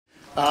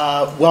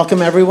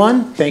Welcome,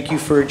 everyone. Thank you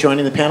for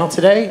joining the panel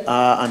today.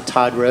 I'm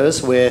Todd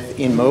Rose with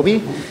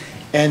InMobi,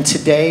 and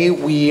today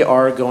we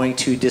are going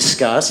to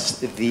discuss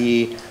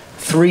the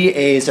 3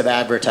 A's of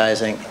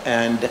advertising.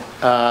 And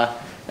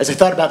as I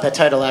thought about that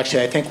title,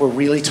 actually, I think we're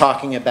really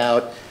talking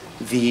about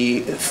the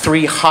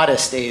 3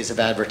 hottest A's of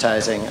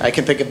advertising. I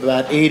can think of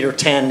about 8 or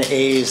 10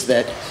 A's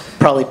that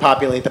probably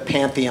populate the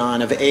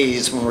pantheon of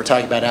A's when we're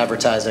talking about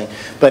advertising.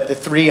 But the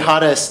 3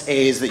 hottest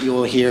A's that you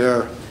will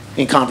hear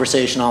in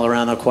conversation all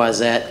around the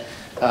Quasette.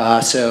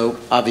 So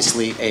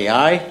obviously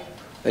AI,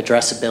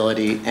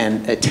 addressability,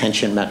 and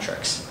attention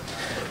metrics.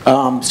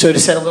 So to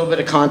set a little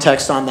bit of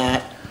context on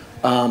that,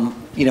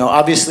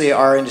 obviously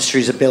our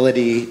industry's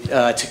ability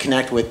to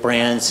connect with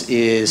brands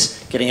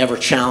is getting ever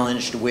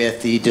challenged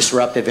with the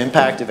disruptive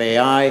impact of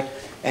AI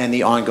and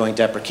the ongoing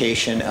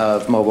deprecation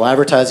of mobile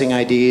advertising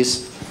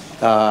IDs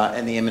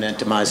and the imminent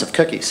demise of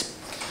cookies.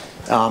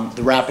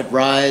 The rapid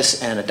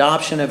rise and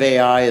adoption of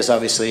AI is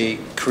obviously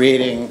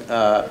creating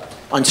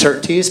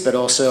uncertainties, but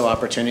also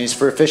opportunities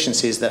for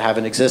efficiencies that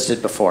haven't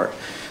existed before.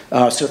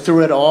 So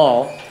through it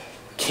all,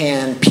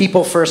 can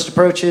people-first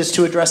approaches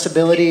to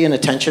addressability and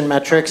attention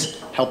metrics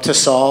help to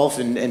solve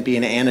and be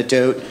an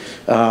antidote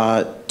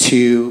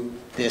to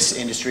this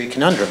industry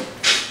conundrum?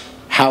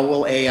 How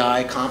will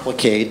AI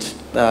complicate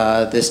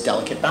this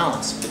delicate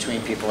balance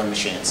between people and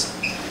machines?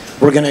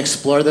 We're going to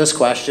explore those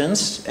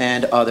questions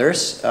and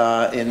others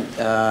in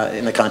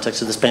the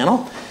context of this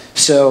panel.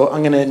 So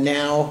I'm going to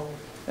now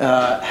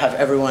have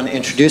everyone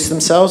introduce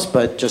themselves,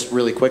 but just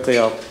really quickly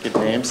I'll give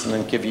names and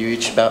then give you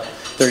each about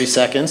 30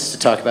 seconds to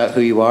talk about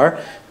who you are.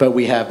 But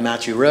we have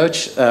Mathieu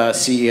Roche,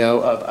 CEO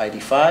of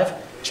ID5,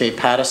 Jay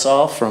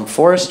Pattisall from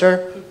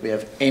Forrester, we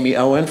have Amie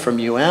Owen from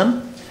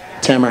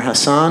Tamer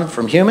Hassan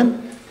from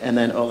Human, and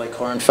then Oleg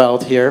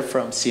Korenfeld here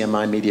from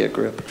CMI Media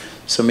Group.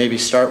 So maybe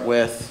start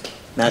with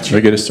Mathieu. Should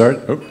I get a start?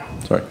 Oh,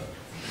 sorry.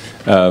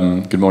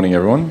 Good morning,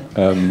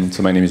 everyone.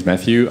 So my name is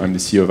Mathieu. I'm the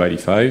CEO of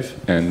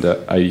ID5, and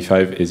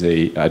ID5 is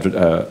a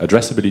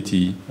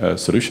addressability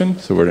solution.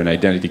 So we're an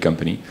identity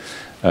company.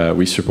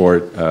 We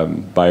support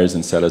buyers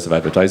and sellers of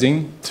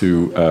advertising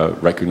to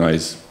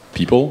recognize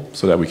people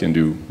so that we can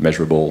do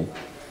measurable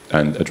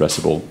and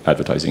addressable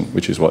advertising,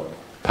 which is what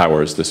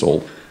powers this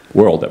whole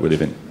world that we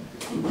live in.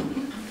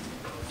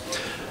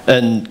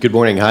 And good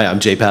morning. Hi, I'm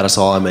Jay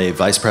Pattisall. I'm a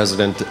vice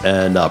president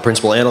and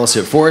principal analyst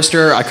at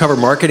Forrester. I cover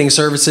marketing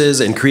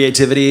services and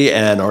creativity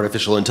and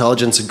artificial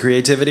intelligence and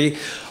creativity.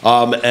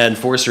 And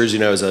Forrester, as you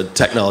know, is a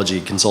technology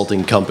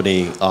consulting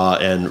company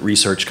and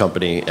research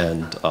company,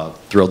 and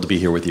thrilled to be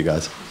here with you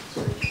guys.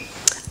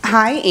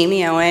 Hi,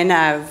 Amie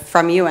Owen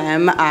from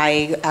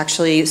I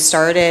actually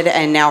started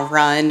and now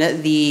run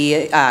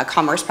the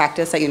commerce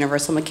practice at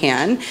Universal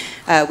McCann.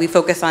 We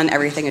focus on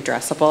everything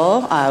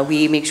addressable.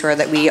 We make sure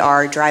that we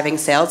are driving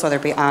sales, whether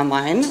it be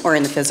online or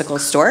in the physical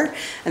store.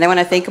 And I want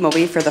to thank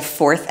InMobi for the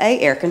 4th A,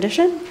 air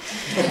condition.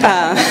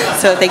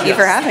 So thank you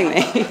for having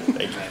me.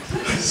 Thank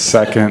you.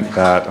 Second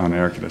that on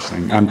air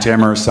conditioning. I'm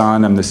Tamer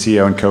Hassan. I'm the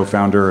CEO and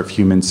co-founder of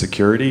Human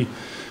Security.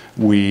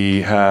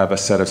 We have a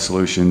set of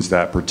solutions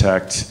that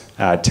protect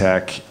ad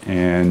tech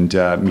and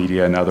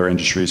media and other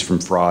industries from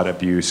fraud,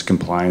 abuse,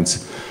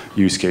 compliance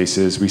use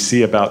cases. We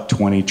see about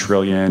 20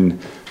 trillion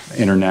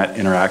internet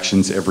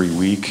interactions every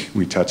week.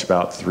 We touch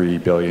about 3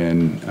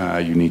 billion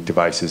unique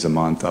devices a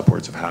month,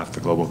 upwards of half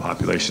the global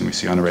population we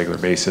see on a regular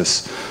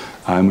basis.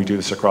 And we do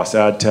this across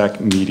ad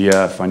tech,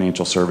 media,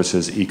 financial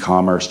services,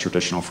 e-commerce,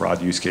 traditional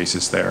fraud use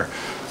cases there,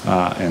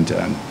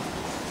 end-to-end.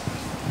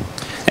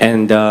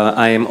 And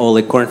I am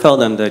Oleg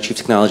Korenfeld. I'm the Chief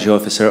Technology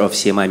Officer of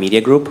CMI Media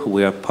Group.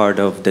 We are part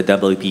of the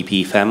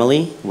WPP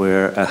family.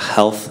 We're a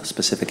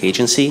health-specific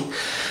agency.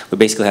 We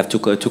basically have two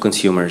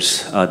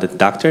consumers, the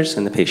doctors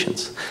and the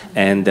patients.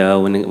 And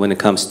when it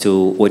comes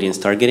to audience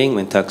targeting,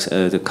 when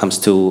it comes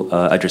to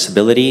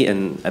addressability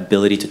and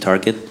ability to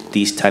target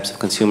these types of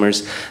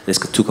consumers, there's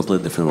 2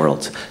 completely different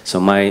worlds. So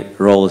my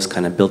role is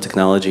kind of build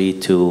technology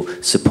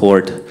to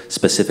support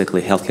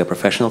specifically healthcare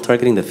professional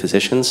targeting, the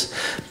physicians,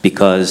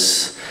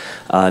 because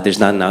there's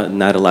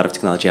not a lot of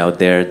technology out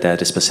there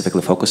that is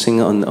specifically focusing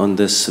on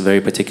this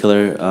very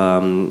particular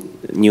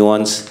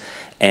nuance.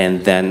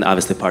 And then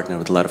obviously partner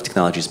with a lot of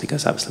technologies,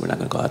 because obviously we're not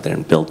going to go out there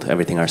and build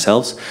everything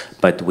ourselves,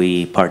 but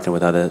we partner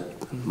with other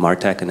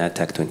MarTech and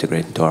AdTech to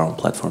integrate into our own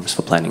platforms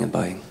for planning and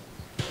buying.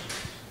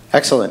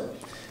 Excellent.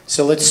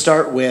 So let's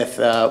start with,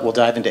 we'll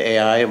dive into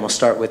AI, and we'll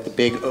start with the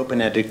big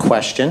open-ended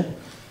question.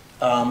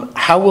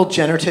 How will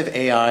generative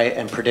AI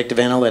and predictive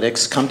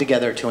analytics come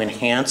together to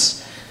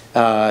enhance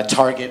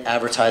target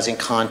advertising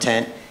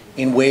content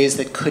in ways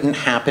that couldn't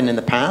happen in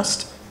the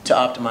past to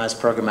optimize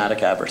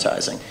programmatic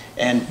advertising?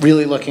 And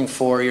really looking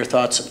for your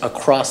thoughts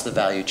across the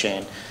value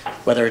chain,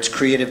 whether it's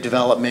creative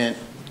development,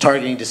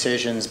 targeting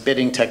decisions,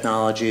 bidding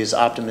technologies,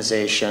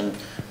 optimization.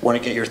 Want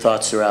to get your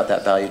thoughts throughout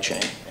that value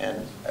chain.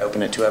 And I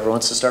open it to whoever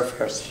wants to start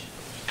first.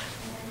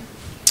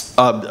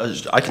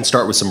 I can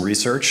start with some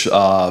research.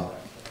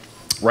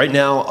 Right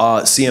now,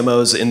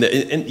 CMOs in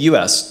the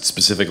US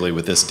specifically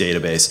with this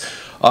database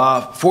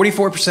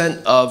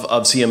 44% of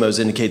CMOs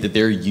indicate that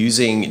they're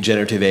using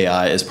generative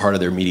AI as part of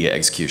their media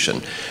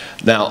execution.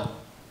 Now,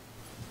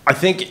 I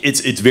think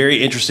it's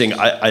very interesting.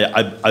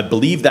 I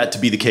believe that to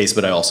be the case,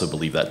 but I also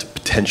believe that to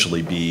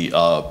potentially be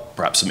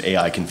perhaps some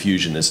AI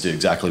confusion as to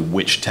exactly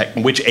which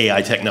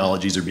AI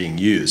technologies are being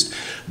used.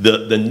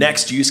 The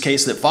next use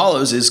case that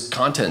follows is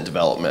content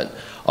development,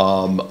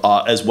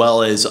 as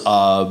well as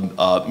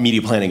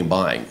media planning and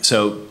buying.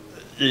 So,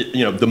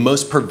 the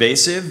most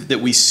pervasive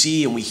that we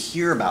see and we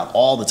hear about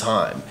all the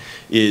time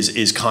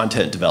is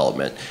content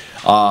development.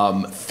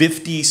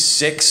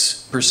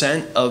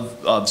 56%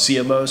 of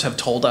CMOs have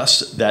told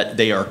us that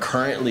they are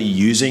currently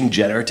using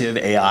generative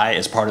AI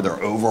as part of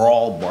their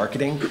overall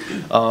marketing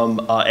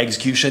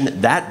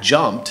execution. That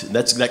jumped,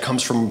 that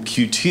comes from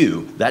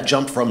Q2, that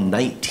jumped from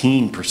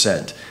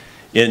 19%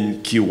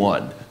 in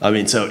Q1. I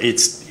mean, so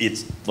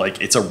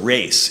it's a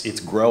race, it's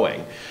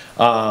growing.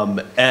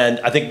 And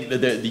I think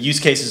the use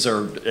cases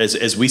are,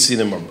 as we see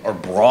them, are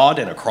broad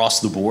and across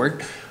the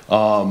board.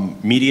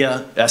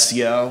 Media,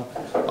 SEO,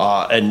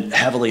 and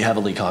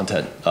heavily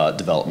content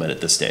development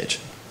at this stage.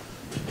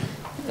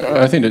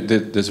 I think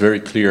that there's very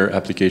clear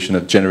application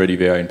of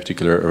generative AI in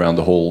particular around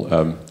the whole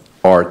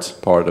art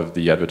part of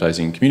the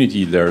advertising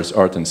community. There's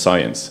art and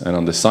science. And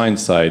on the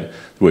science side,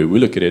 the way we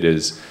look at it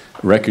is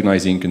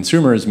recognizing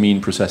consumers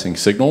mean processing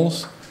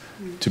signals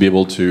to be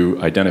able to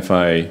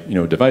identify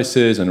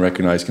devices and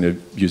recognize kind of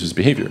users'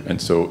 behavior.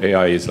 And so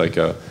AI is like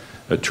a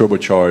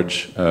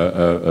turbocharge,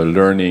 a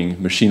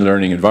machine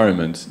learning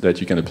environment that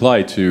you can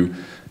apply to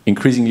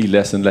increasingly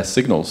less and less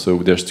signals. So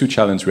there's two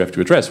challenges we have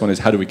to address. One is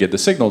how do we get the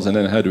signals, and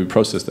then how do we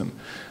process them?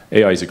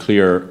 AI is a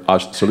clear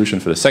solution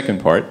for the second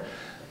part.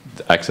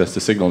 Access to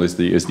signal is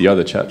the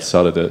other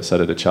side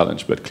of the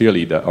challenge. But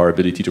clearly, our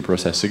ability to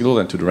process signal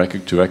and to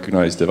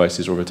recognize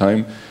devices over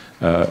time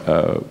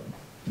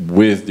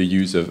with the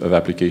use of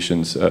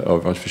applications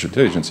of artificial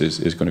intelligence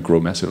is going to grow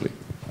massively.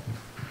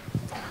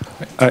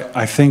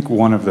 I think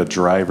one of the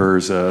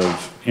drivers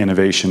of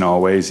innovation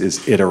always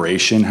is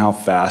iteration, how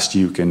fast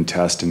you can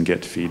test and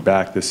get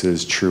feedback. This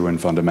is true and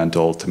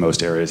fundamental to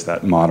most areas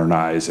that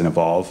modernize and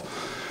evolve.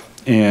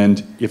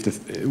 And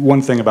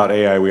one thing about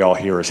AI we all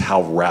hear is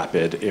how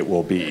rapid it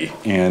will be.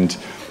 And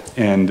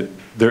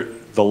the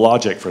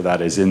logic for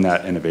that is in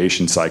that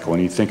innovation cycle.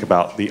 When you think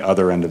about the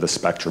other end of the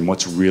spectrum,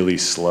 what's really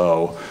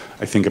slow,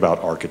 I think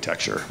about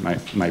architecture.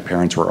 My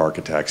parents were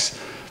architects.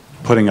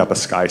 Putting up a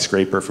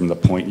skyscraper from the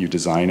point you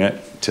design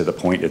it to the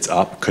point it's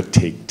up could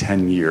take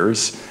 10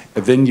 years.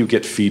 And then you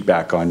get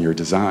feedback on your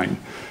design,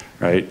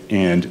 right?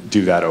 And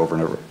do that over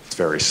and over. It's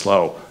very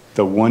slow.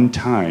 The one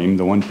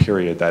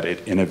period that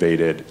it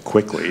innovated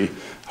quickly,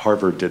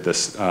 Harvard did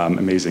this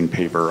amazing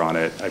paper on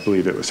it, I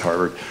believe it was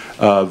Harvard,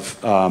 of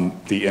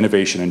the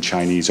innovation in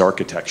Chinese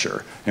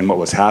architecture. And what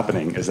was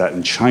happening is that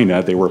in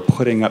China, they were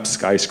putting up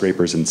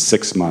skyscrapers in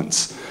 6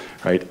 months.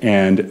 Right?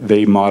 And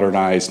they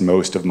modernized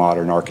most of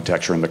modern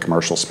architecture in the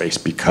commercial space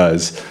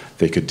because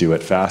they could do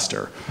it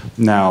faster.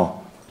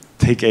 Now,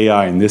 take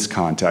AI in this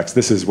context.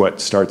 This is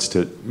what starts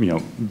to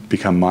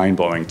become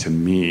mind-blowing to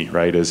me,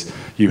 right? Is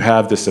you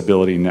have this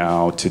ability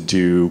now to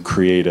do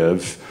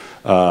creative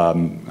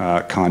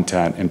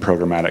content and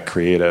programmatic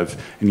creative,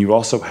 and you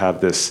also have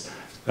this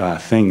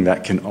thing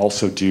that can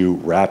also do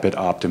rapid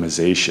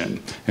optimization.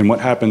 And what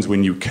happens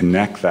when you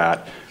connect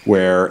that,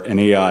 where an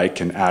AI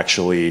can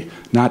actually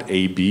not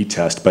A/B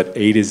test, but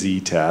A to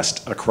Z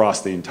test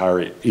across the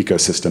entire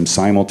ecosystem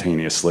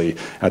simultaneously,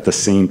 at the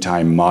same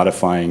time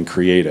modifying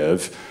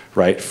creative,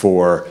 right,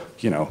 for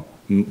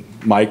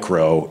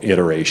micro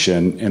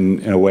iteration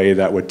in a way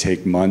that would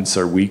take months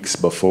or weeks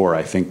before.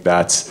 I think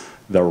that's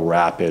the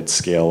rapid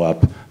scale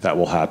up that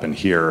will happen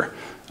here.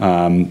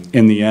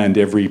 In the end,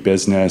 every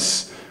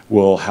business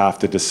will have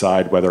to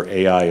decide whether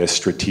AI is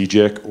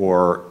strategic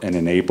or an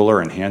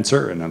enabler,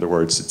 enhancer. In other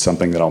words, it's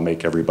something that'll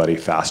make everybody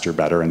faster,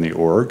 better in the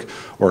org,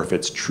 or if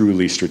it's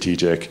truly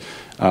strategic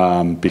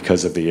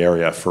because of the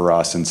area. For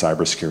us in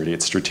cybersecurity,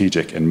 it's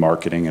strategic. In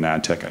marketing and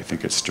ad tech, I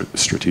think it's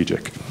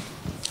strategic.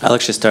 I'll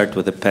actually start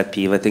with a pet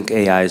peeve. I think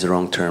AI is the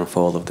wrong term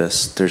for all of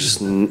this.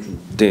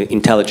 The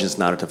intelligence is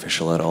not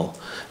artificial at all.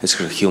 It's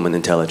human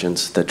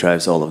intelligence that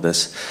drives all of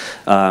this.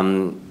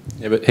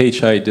 Yeah, but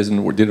HI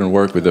didn't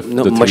work with the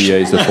 3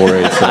 A's, the 4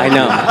 A's. So. I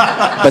know,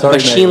 but sorry,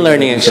 machine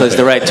learning actually is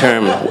the right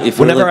term.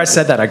 Whenever I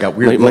said that, I got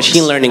weird looks.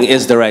 Machine learning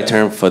is the right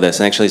term for this.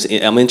 And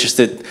actually, I'm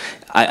interested.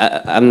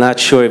 I'm not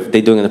sure if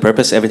they're doing it on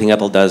purpose. Everything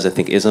Apple does, I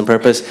think, is on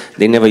purpose.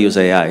 They never use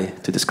AI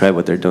to describe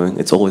what they're doing.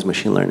 It's always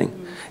machine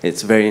learning.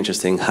 It's very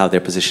interesting how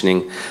they're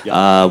positioning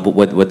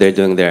what they're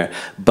doing there.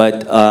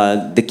 But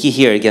the key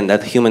here, again,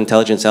 that human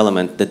intelligence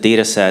element, the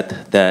data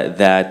set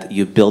that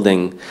you're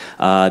building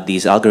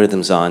these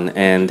algorithms on,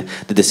 and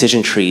the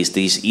decision trees,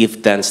 these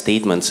if-then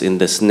statements in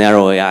this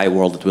narrow AI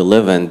world that we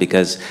live in,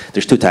 because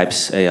there's two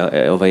types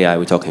of AI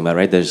we're talking about,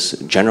 right? There's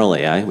general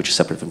AI, which is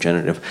separate from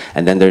generative,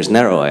 and then there's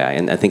narrow AI.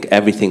 And I think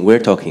everything we're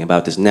talking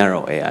about is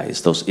narrow AI,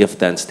 is those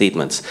if-then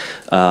statements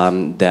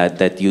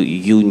that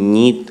you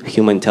need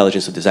human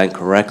intelligence to design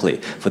correctly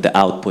for the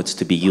outputs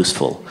to be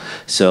useful.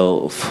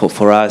 So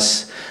for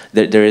us,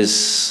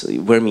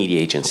 we're a media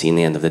agency in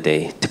the end of the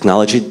day,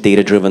 technology,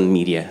 data-driven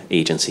media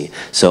agency.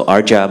 So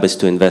our job is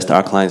to invest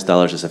our clients'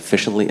 dollars as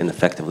efficiently and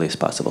effectively as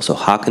possible. So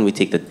how can we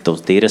take those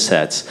data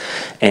sets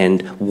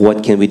and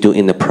what can we do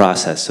in the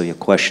process? So your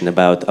question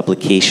about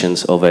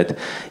applications of it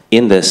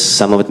in this,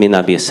 some of it may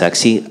not be as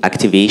sexy,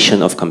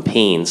 activation of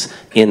campaigns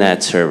in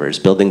ad servers,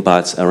 building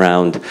bots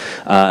around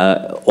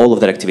all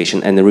of that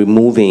activation, and then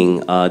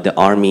removing the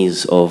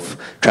armies of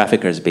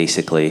traffickers,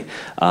 basically,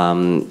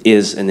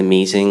 is an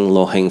amazing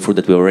low-hanging fruit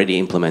that we already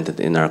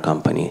implemented in our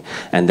company.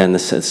 And then the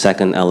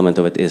second element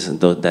of it is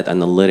that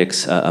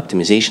analytics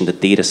optimization, the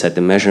data set,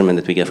 the measurement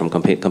that we get from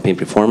campaign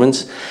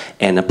performance,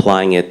 and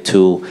applying it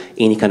to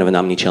any kind of an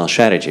omni-channel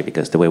strategy,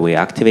 because the way we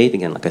activate,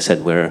 again, like I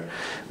said, we're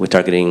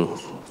targeting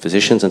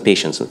physicians and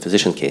patients in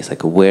physician case,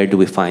 like where do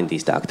we find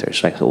these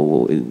doctors, right?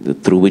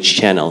 Through which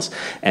channels,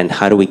 and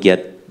how do we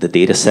get the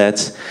data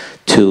sets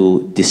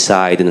to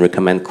decide and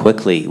recommend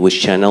quickly which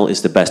channel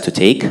is the best to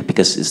take,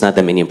 because it's not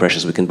that many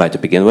impressions we can buy to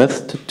begin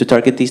with to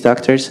target these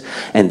doctors,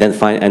 and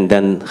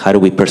then how do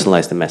we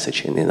personalize the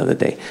message in the end of the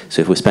day.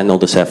 So if we spend all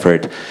this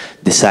effort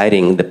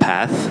deciding the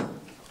path,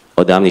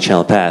 or the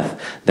omni-channel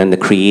path, then the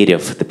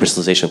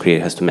personalization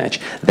creative has to match.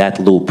 That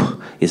loop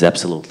is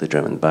absolutely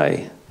driven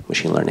by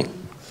machine learning.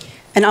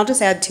 And I'll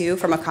just add too,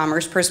 from a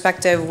commerce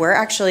perspective, we're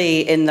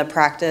actually in the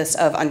practice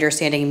of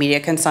understanding media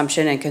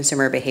consumption and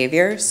consumer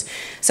behaviors.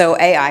 So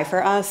AI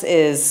for us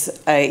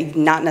is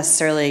not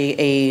necessarily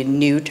a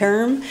new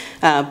term,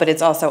 but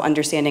it's also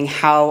understanding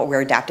how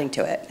we're adapting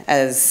to it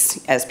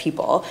as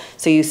people.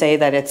 So you say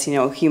that it's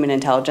human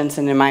intelligence,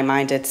 and in my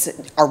mind it's,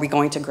 are we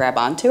going to grab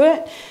onto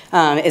it?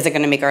 Is it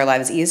going to make our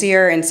lives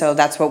easier? And so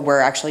that's what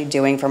we're actually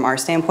doing from our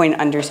standpoint,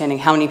 understanding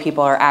how many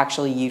people are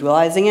actually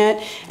utilizing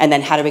it, and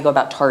then how do we go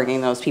about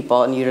targeting those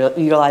people and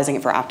utilizing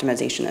it for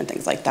optimization and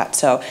things like that.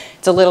 So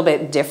it's a little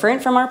bit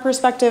different from our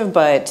perspective,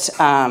 but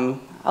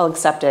I'll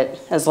accept it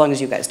as long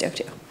as you guys do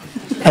too.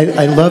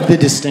 I love the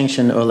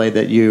distinction, Oleg,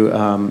 that you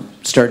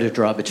started to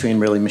draw between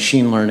really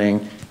machine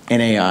learning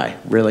and AI,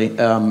 really.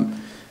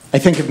 I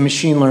think of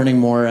machine learning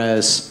more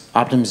as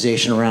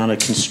optimization around a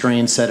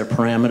constrained set of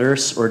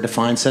parameters or a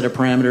defined set of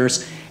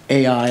parameters.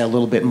 AI a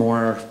little bit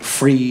more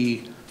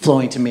free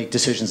flowing to make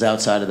decisions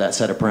outside of that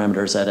set of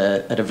parameters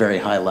at a very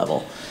high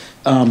level.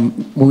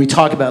 When we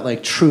talk about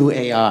like true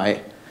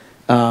AI,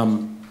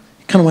 kind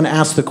of want to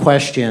ask the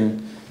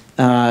question,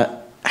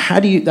 how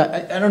do you,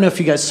 I don't know if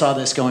you guys saw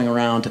this going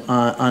around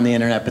on the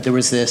internet, but there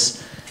was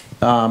this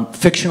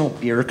fictional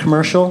beer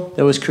commercial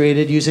that was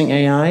created using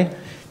AI,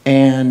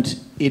 and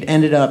it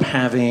ended up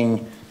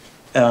having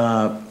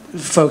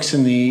folks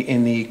in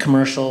the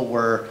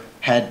commercial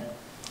had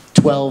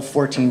 12,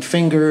 14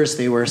 fingers.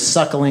 They were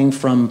suckling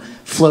from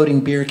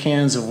floating beer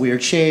cans of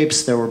weird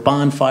shapes. There were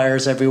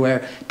bonfires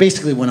everywhere.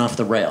 Basically went off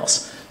the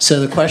rails. So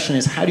the question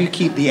is, how do you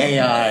keep the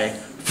AI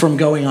from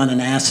going on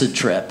an acid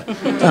trip?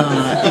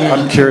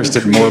 I'm curious,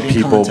 did more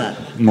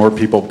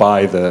people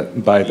buy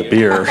the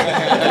beer?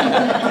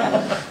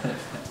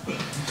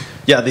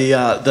 Yeah,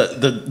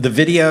 the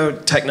video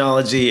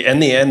technology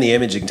and the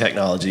imaging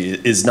technology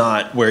is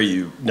not where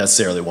you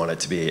necessarily want it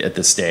to be at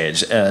this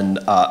stage, and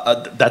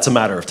that's a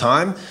matter of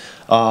time.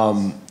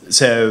 Yeah,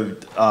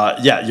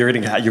 you're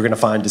gonna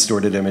find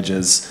distorted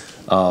images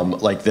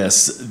like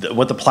this.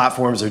 What the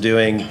platforms are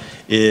doing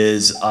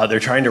is they're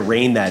trying to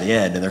rein that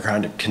in, and they're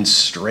trying to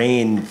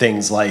constrain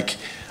things like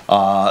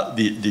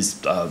these.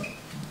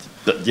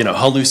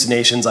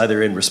 Hallucinations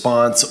either in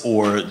response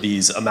or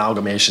these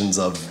amalgamations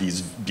of these,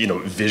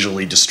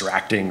 visually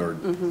distracting or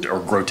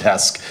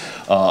grotesque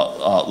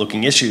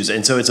looking issues.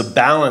 And so it's a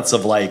balance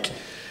of a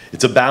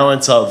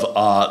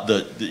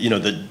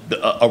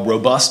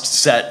robust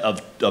set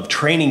of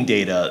training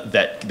data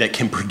that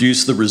can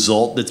produce the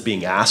result that's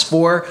being asked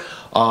for,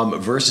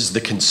 versus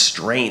the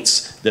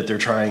constraints that they're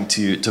trying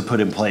to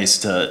put in place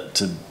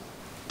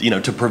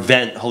to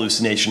prevent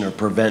hallucination or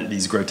prevent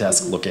these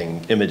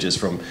grotesque-looking images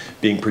from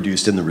being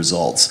produced in the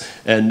results.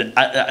 And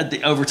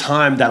over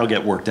time, that'll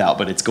get worked out,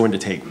 but it's going to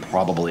take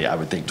probably, I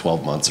would think,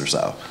 12 months or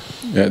so.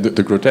 Yeah,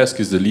 the grotesque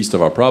is the least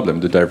of our problem.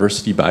 The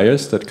diversity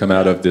bias that come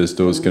out of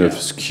those kind of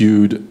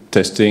skewed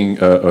testing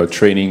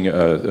training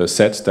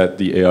sets that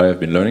the AI have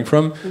been learning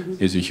from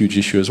is a huge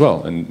issue as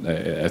well. And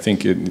I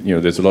think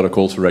there's a lot of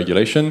calls for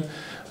regulation.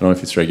 I don't know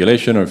if it's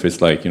regulation or if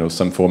it's like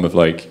some form of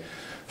like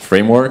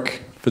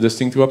framework for this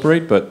thing to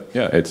operate, but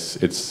yeah, it's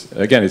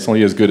again, it's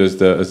only as good as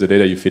the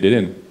data you feed it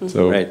in.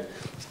 So right.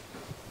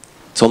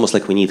 It's almost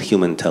like we need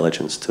human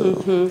intelligence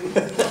to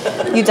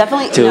you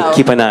definitely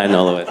keep an eye on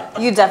all of it.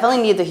 You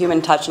definitely need the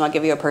human touch, and I'll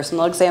give you a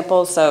personal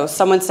example. So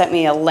someone sent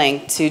me a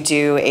link to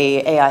do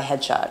a AI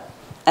headshot,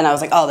 and I was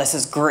like, oh, this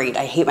is great.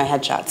 I hate my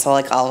headshot, so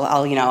like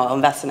I'll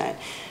invest in it.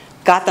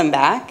 Got them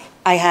back.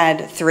 I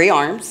had 3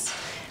 arms.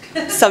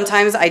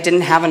 Sometimes I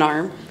didn't have an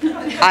arm.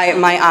 I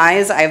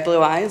have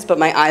blue eyes, but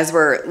my eyes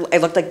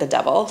it looked like the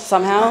devil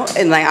somehow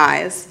in my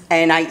eyes.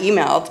 And I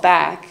emailed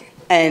back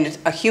and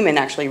a human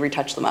actually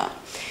retouch them up.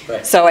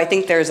 Right. So I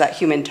think there's that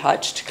human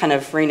touch to kind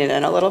of rein it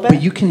in a little bit.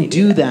 But you can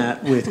do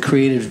that with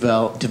creative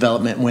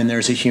development when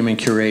there's a human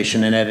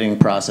curation and editing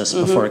process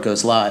before it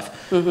goes live.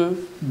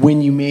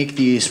 When you make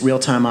these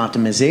real-time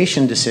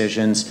optimization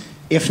decisions,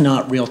 if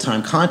not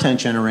real-time content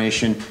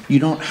generation, you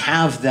don't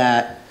have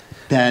that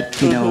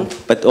you know.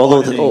 But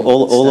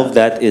all of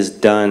that is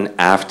done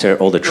after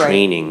all the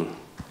training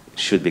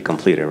should be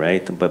completed,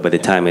 right? But by the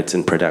time it's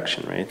in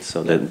production, right?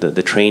 So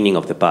the training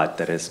of the bot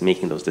that is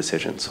making those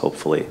decisions,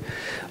 hopefully,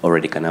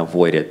 already kind of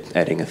avoided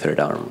adding a third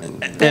arm.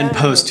 And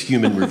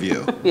post-human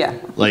review. Yeah.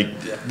 Like,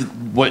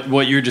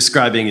 what you're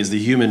describing is the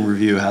human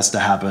review has to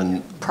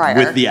happen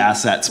with the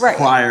assets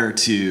prior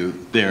to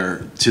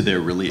their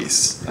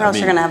release. Or else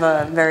you're going to have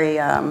a very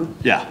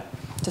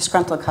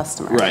disgruntled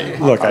customer. Right.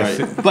 Look,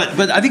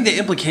 but I think the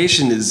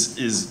implication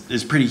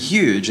is pretty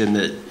huge, in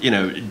that, you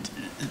know,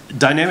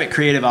 dynamic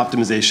creative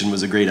optimization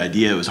was a great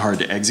idea. It was hard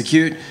to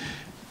execute.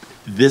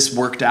 This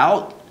worked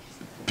out,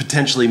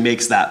 potentially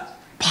makes that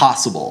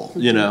possible,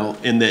 you know,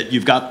 in that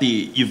you've got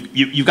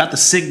the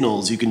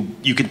signals, you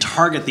can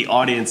target the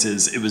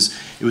audiences. It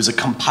was a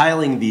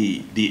compiling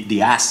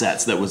the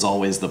assets that was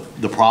always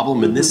the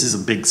problem, and this is a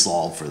big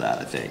solve for that,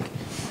 I think.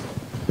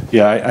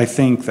 Yeah, I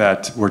think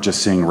that we're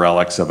just seeing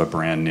relics of a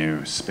brand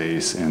new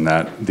space, and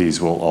that these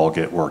will all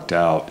get worked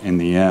out. In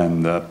the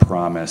end,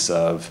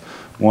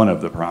 one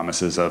of the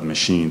promises of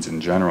machines in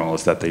general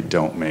is that they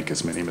don't make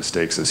as many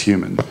mistakes as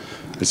humans.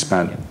 I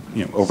spent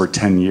over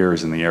 10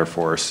 years in the Air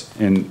Force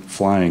in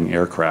flying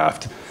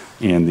aircraft,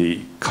 and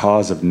the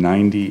cause of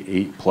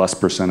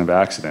 98+% of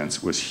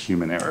accidents was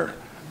human error,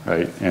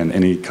 right? And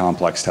any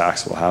complex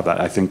task will have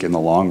that. I think in the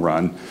long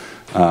run,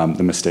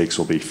 the mistakes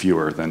will be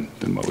fewer than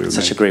what we would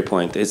Such make. a great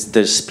point. It's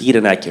the speed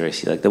and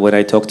accuracy. Like when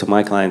I talk to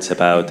my clients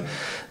about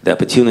the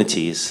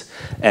opportunities,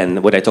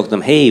 and when I talk to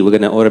them, hey, we're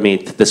going to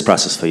automate this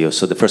process for you.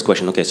 So the first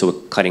question, okay, so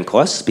we're cutting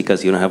costs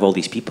because you don't have all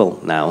these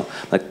people now.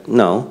 Like,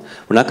 no,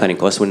 we're not cutting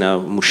costs. We're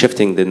now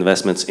shifting the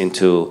investments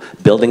into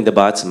building the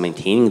bots and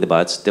maintaining the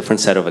bots, different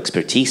set of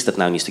expertise that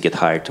now needs to get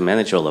hired to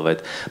manage all of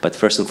it. But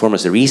first and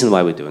foremost, the reason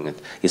why we're doing it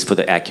is for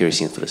the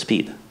accuracy and for the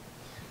speed.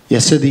 Yeah,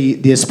 so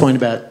this point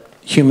about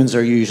humans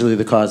are usually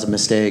the cause of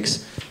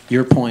mistakes,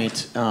 your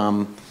point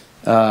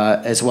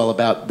as well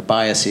about the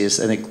biases,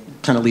 I think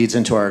kind of leads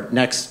into our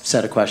next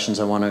set of questions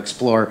I want to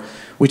explore,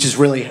 which is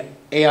really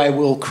AI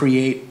will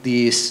create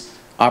these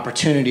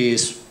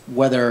opportunities,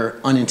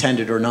 whether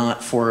unintended or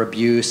not, for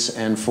abuse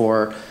and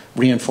for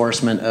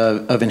reinforcement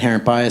of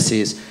inherent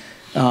biases.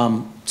 So I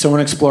want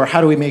to explore,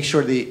 how do we make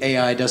sure the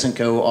AI doesn't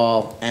go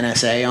all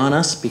NSA on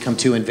us, become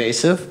too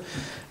invasive?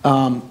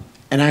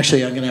 And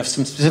actually, I'm going to have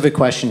some specific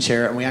questions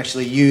here, and we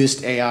actually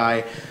used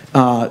AI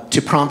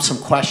to prompt some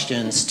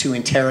questions to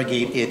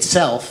interrogate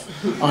itself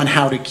on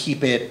how to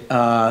keep it,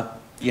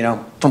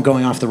 from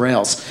going off the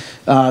rails.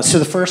 So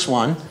the first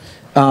one,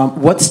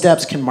 what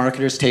steps can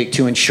marketers take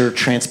to ensure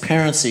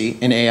transparency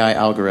in AI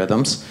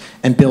algorithms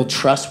and build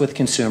trust with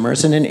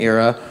consumers in an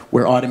era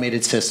where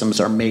automated systems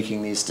are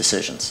making these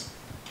decisions?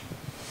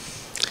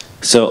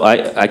 So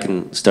I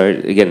can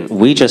start. Again,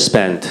 we just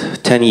spent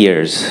 10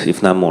 years,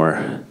 if not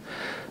more,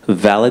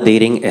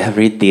 validating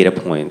every data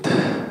point,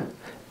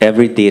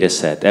 every data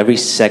set, every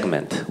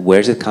segment.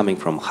 Where's it coming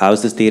from?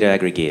 How's this data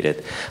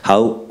aggregated?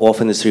 How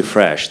often is it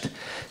refreshed?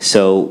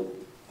 So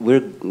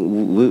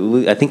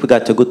I think we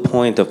got to a good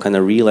point of kind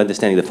of real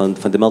understanding the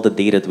fundamental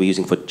data that we're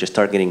using for just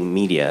targeting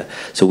media.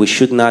 So we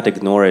should not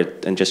ignore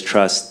it and just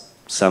trust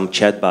some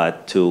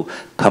chatbot to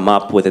come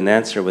up with an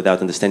answer without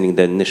understanding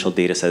the initial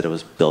data set it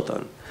was built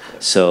on.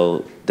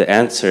 So the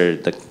answer,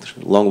 the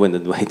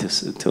long-winded way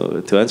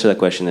to answer that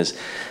question is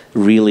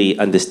really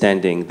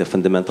understanding the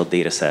fundamental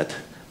data set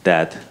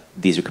that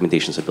these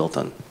recommendations are built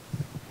on.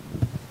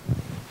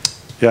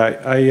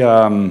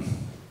 Yeah,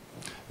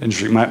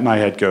 interesting. My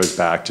head goes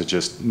back to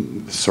just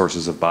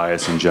sources of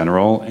bias in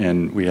general,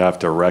 and we have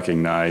to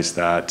recognize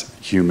that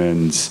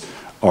humans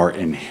are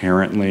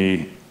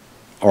inherently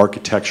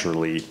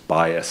architecturally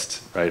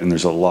biased, right? And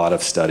there's a lot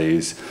of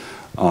studies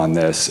on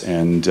this,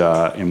 and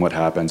what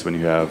happens when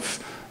you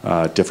have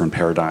different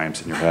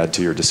paradigms in your head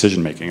to your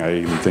decision making. I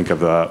even think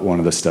of one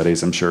of the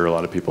studies, I'm sure a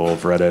lot of people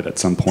have read it at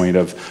some point,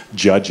 of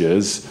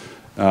judges,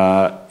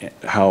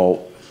 how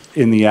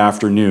in the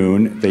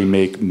afternoon they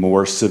make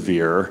more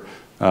severe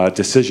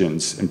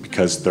decisions, and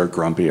because they're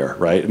grumpier,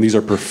 right? And these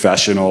are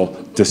professional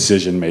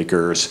decision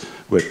makers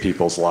with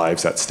people's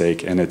lives at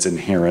stake, and it's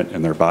inherent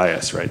in their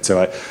bias, right?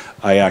 So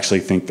I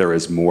actually think there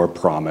is more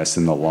promise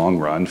in the long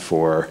run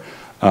for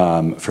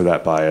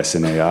that bias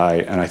in AI.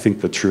 And I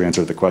think the true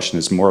answer to the question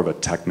is more of a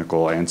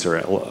technical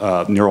answer.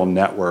 Neural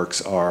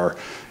networks are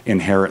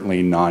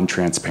inherently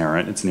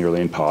non-transparent. It's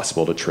nearly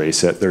impossible to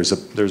trace it. There's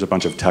a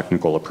bunch of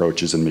technical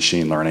approaches in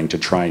machine learning to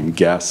try and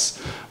guess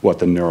what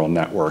the neural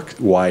network,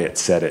 why it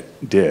said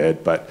it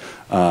did, but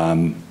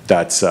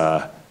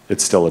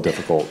it's still a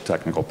difficult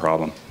technical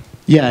problem.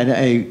 Yeah,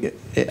 and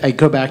I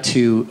go back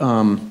to,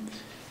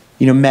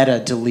 Meta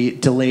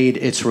delayed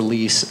its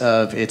release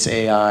of its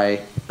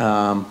AI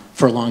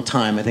for a long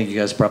time. I think you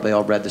guys probably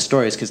all read the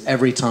stories, because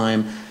every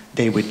time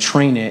they would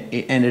train it,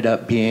 it ended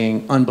up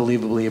being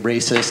unbelievably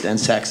racist and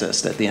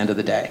sexist at the end of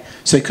the day.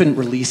 So they couldn't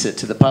release it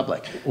to the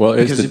public. Well,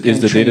 is the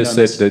data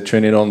set they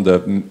train it on the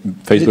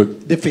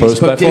Facebook the post Facebook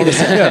platform? data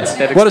set.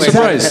 Yeah. What a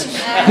surprise!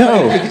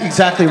 No,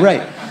 exactly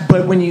right.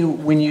 But when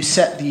you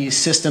set these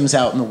systems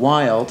out in the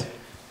wild,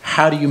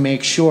 how do you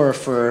make sure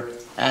for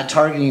ad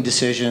targeting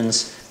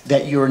decisions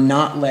that you're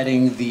not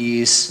letting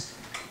these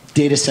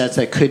data sets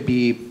that could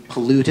be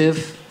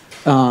pollutive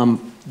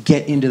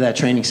get into that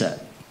training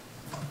set?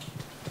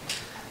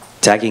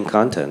 Tagging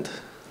content.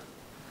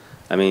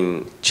 I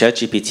mean,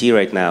 ChatGPT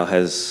right now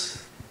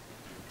has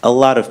a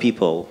lot of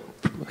people,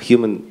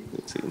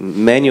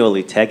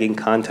 manually tagging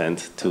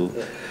content to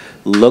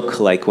look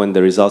like when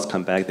the results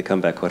come back, they come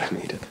back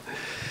automated.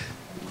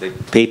 They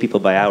pay people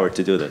by hour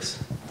to do this.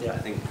 Yeah. I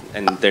think,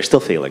 and they're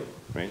still failing,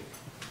 right?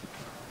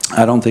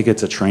 I don't think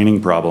it's a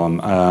training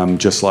problem.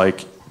 Just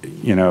like,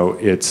 you know,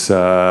 it's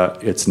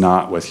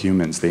not with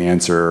humans. The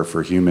answer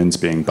for humans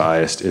being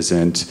biased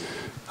isn't,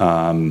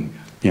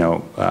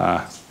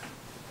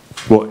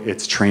 well,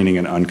 it's training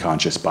an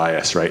unconscious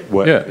bias, right?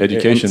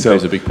 Education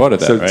plays a big part of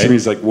that, right? So to me,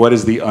 it's like, what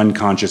is the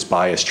unconscious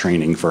bias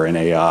training for an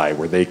AI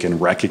where they can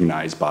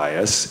recognize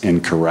bias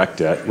and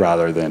correct it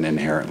rather than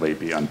inherently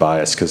be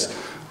unbiased? Because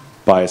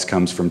bias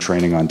comes from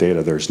training on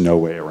data. There's no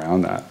way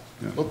around that.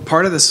 Yeah. Well,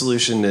 part of the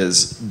solution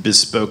is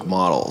bespoke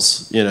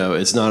models. You know,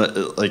 it's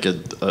not like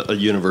a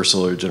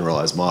universal or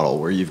generalized model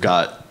where you've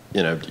got,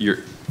 you know, you're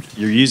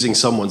using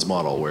someone's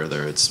model,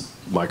 whether it's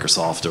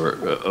Microsoft or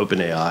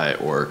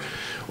OpenAI or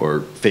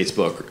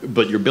Facebook,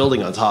 but you're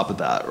building on top of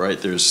that, right?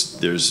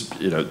 There's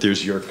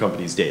your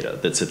company's data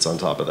that sits on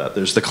top of that.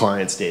 There's the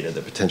client's data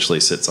that potentially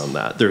sits on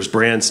that. There's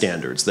brand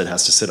standards that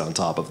has to sit on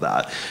top of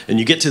that. And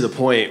you get to the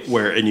point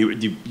where, and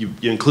you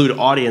include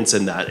audience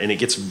in that, and it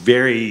gets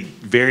very,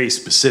 very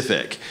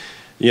specific.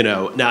 You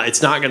know, now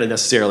it's not going to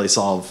necessarily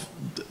solve,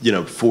 you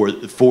know, for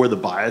the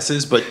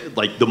biases, but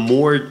like the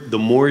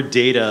more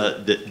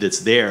data that's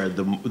there,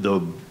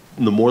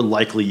 the more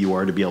likely you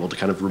are to be able to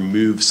kind of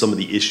remove some of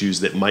the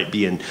issues that might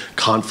be in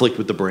conflict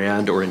with the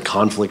brand or in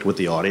conflict with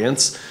the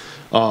audience.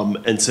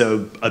 And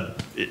so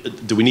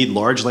do we need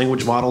large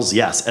language models?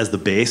 Yes, as the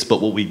base,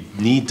 but what we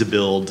need to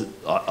build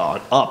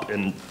up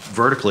and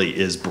vertically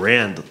is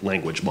brand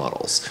language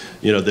models,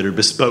 you know, that are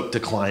bespoke to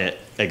client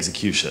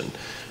execution.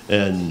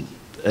 And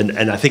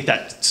I think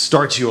that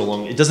starts you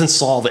along, it doesn't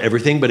solve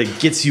everything, but it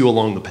gets you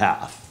along the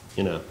path,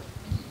 you know.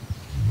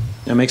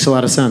 That makes a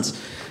lot of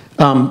sense.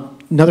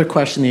 Another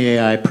question the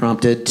AI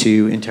prompted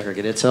to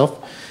interrogate itself.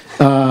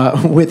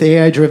 With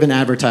AI-driven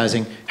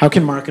advertising, how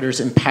can marketers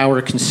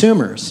empower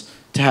consumers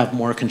to have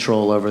more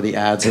control over the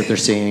ads that they're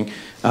seeing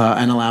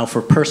and allow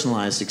for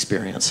personalized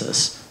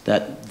experiences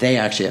that they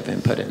actually have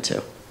input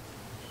into?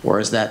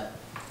 Or is that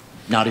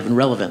not even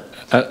relevant?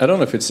 I don't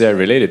know if it's AI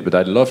related, but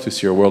I'd love to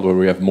see a world where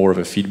we have more of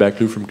a feedback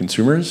loop from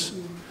consumers.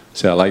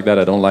 Say, I like that,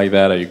 I don't like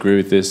that, I agree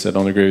with this, I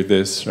don't agree with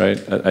this, right?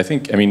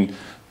 I mean,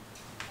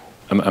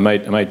 I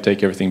might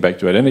take everything back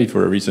to identity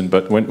for a reason,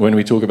 but when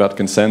we talk about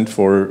consent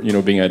for, you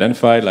know, being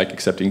identified, like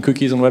accepting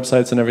cookies on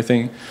websites and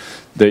everything,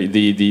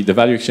 the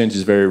value exchange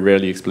is very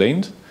rarely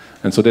explained,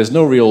 and so there's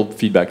no real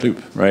feedback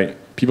loop, right?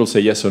 People say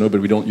yes or no,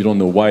 but you don't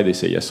know why they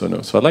say yes or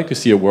no. So I'd like to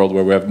see a world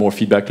where we have more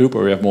feedback loop,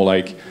 where we have more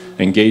like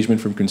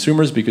engagement from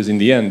consumers, because in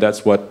the end,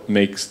 that's what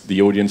makes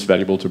the audience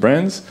valuable to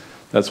brands.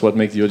 That's what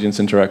makes the audience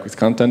interact with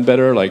content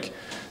better. Like,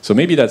 so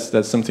maybe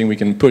that's something we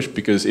can push,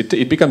 because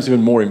it becomes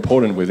even more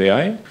important with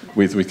AI,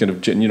 with kind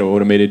of, you know,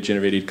 automated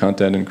generated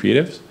content and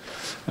creatives.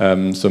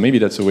 So maybe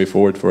that's a way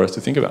forward for us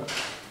to think about.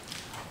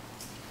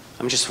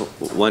 I'm just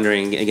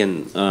wondering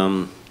again,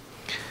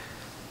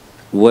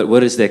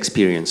 what is the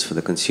experience for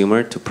the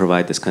consumer to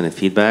provide this kind of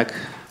feedback?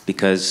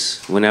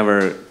 Because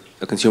whenever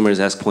a consumer is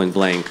asked point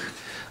blank,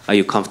 are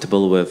you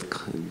comfortable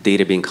with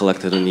data being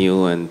collected on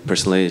you and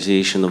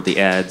personalization of the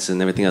ads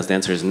and everything else? The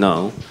answer is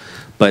no.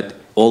 But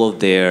all of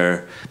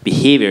their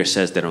behavior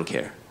says they don't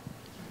care.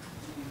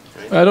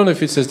 I don't know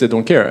if it says they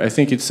don't care. I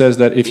think it says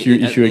that if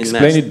you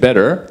explain it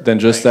better than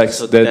just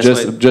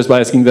just by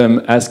asking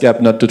them, ask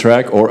app not to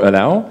track or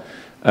allow.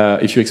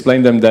 If you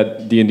explain them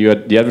that the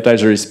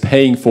advertiser is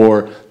paying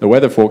for the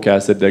weather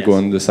forecast that they go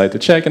on the site to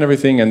check and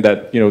everything, and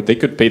that, you know, they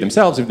could pay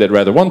themselves if they'd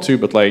rather want to,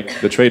 but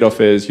like the trade-off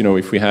is, you know,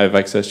 if we have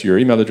access to your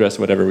email address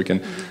or whatever, we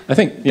can. I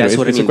think, you know,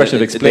 it's a question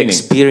of explaining. The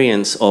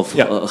experience of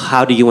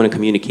how do you want to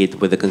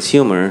communicate with the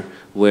consumer,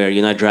 where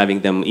you're not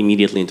driving them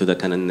immediately into that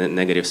kind of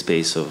negative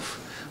space of.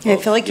 Yeah, I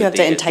feel like you have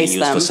to entice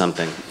them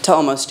to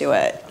almost do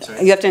it.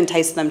 You have to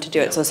entice them to do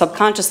it. So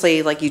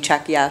subconsciously, like, you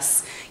check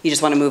yes, you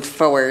just want to move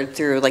forward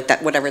through like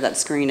that, whatever that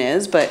screen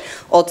is. But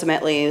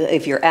ultimately,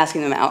 if you're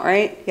asking them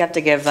outright, you have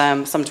to give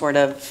them some sort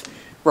of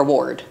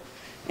reward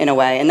in a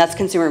way. And that's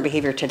consumer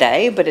behavior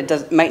today, but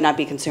it might not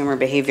be consumer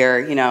behavior,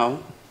 you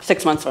know,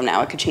 6 months from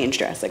now. It could change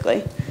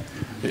drastically.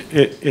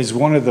 It is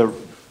one of the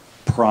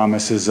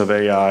promises of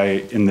AI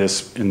in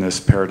this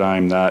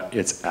paradigm that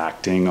it's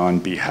acting on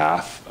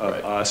behalf of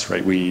us,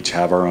 right? We each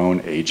have our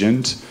own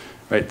agent,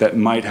 right, that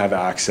might have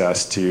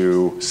access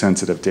to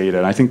sensitive data.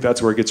 And I think that's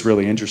where it gets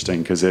really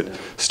interesting because it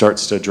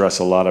starts to address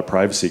a lot of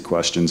privacy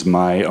questions.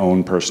 My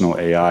own personal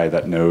AI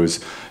that knows,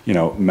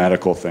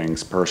 medical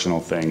things, personal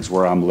things,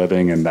 where I'm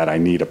living and that I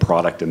need a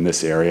product in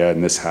this area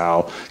and this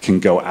how can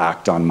go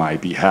act on my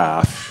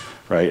behalf.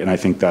 Right? And I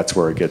think that's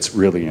where it gets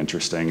really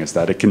interesting, is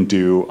that it can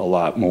do a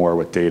lot more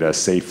with data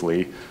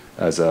safely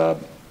as a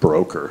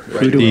broker.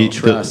 Right? Who do we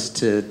trust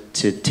to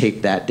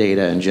take that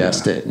data,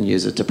 ingest it, and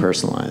use it to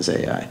personalize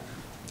AI?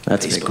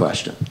 That's a big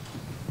question.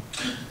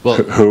 Well,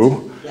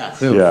 who? Yeah,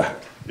 who? Yeah,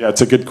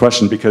 it's a good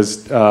question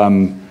because Jay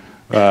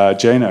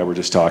and I were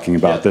just talking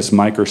about this.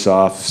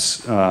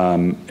 Microsoft's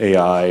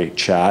AI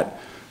chat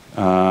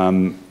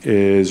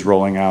is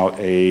rolling out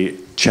a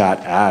chat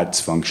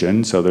ads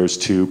function. So there's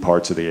two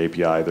parts of the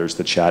API. There's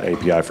the chat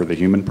API for the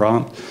human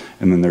prompt,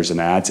 and then there's an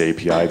ads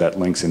API that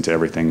links into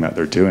everything that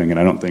they're doing. And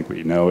I don't think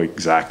we know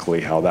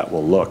exactly how that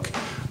will look,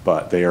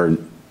 but they are,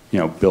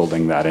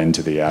 building that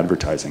into the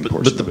advertising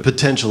portion. But the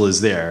potential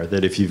is there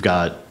that if you've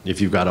got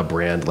a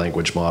brand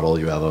language model,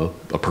 you have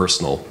a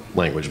personal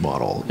language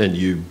model, and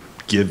you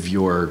give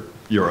your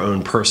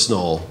own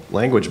personal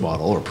language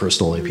model or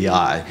personal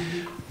API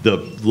the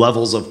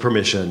levels of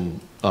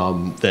permission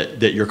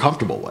that you're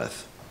comfortable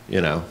with,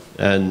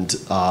 and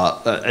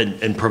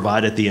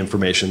provide it the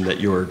information that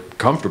you're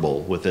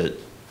comfortable with it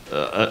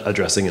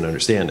addressing and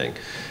understanding.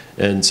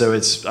 And so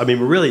we're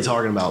really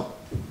talking about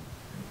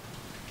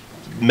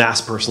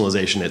mass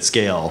personalization at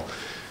scale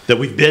that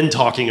we've been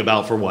talking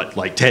about for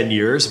 10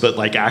 years,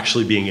 but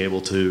actually being able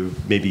to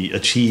maybe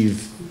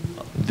achieve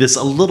this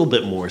a little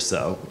bit more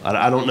so.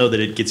 I don't know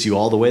that it gets you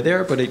all the way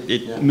there, but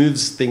it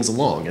moves things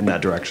along in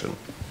that direction.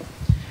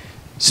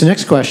 So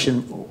next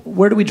question,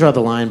 where do we draw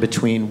the line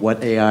between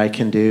what AI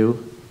can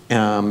do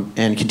and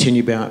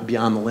continue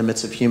beyond the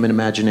limits of human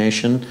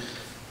imagination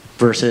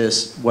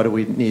versus what do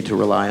we need to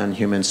rely on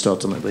humans to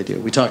ultimately do?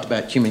 We talked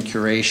about human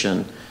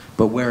curation,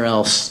 but where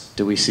else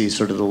do we see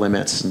sort of the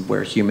limits and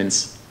where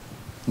humans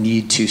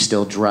need to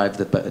still drive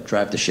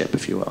the ship,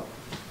 if you will?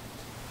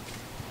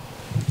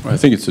 I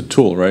think it's a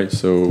tool, right?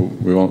 So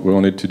we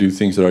want it to do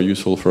things that are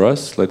useful for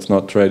us. Let's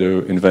not try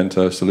to invent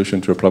a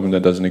solution to a problem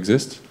that doesn't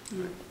exist.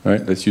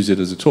 Right? Let's use it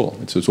as a tool.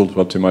 It's a tool to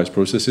optimize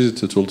processes.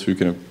 It's a tool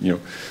to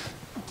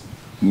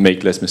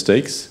make less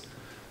mistakes.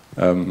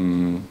 I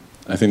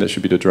think that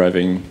should be the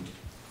driving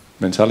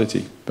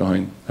mentality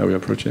behind how we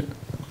approach it.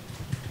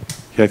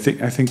 Yeah,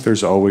 I think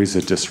there's always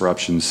a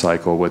disruption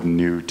cycle with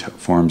new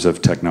forms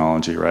of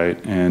technology, right?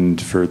 And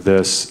for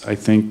this, I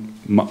think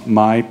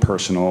my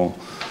personal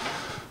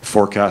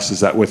forecast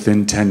is that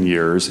within 10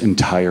 years,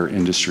 entire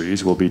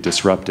industries will be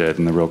disrupted,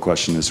 and the real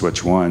question is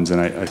which ones. And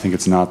I think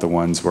it's not the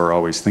ones we're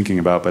always thinking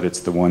about, but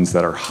it's the ones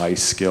that are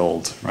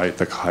high-skilled, right?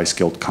 The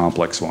high-skilled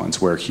complex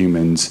ones where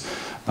humans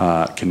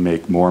can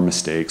make more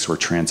mistakes, where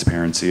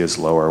transparency is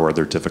lower, where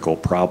they're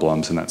difficult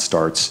problems, and that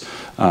starts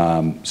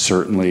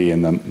certainly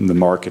in the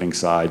marketing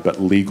side,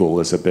 but legal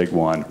is a big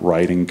one.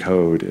 Writing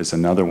code is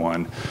another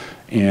one.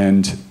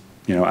 And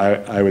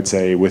I would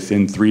say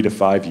within 3 to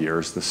 5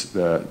 years,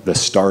 the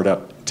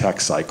startup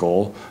tech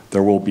cycle,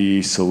 there will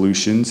be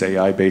solutions,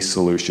 AI-based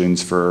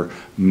solutions for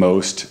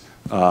most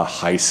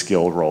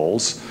high-skill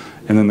roles.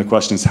 And then the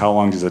question is, how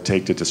long does it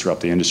take to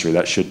disrupt the industry?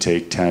 That should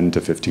take 10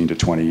 to 15 to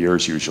 20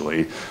 years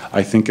usually.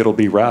 I think it'll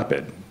be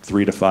rapid,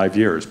 3 to 5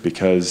 years,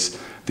 because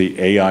the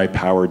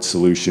AI-powered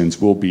solutions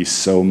will be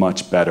so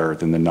much better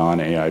than the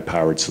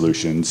non-AI-powered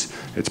solutions.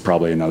 It's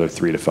probably another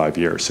 3 to 5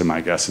 years. So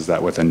my guess is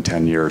that within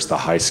 10 years, the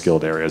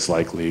high-skilled areas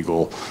like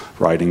legal,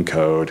 writing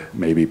code,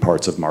 maybe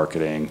parts of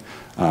marketing.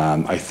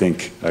 I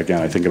think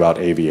about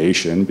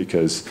aviation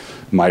because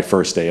my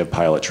first day of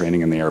pilot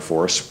training in the Air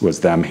Force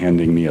was them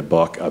handing me a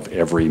book of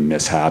every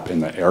mishap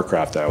in the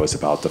aircraft I was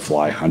about to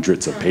fly,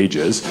 hundreds of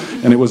pages,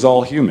 and it was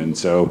all human.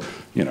 So,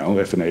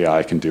 if an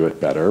AI can do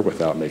it better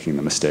without making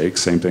the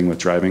mistakes, same thing with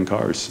driving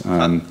cars.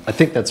 I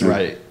think that's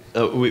right.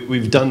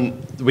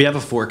 We have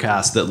a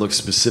forecast that looks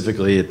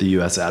specifically at the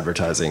U.S.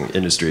 advertising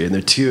industry, and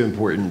there are two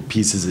important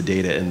pieces of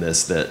data in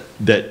this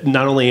that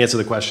not only answer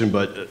the question,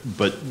 but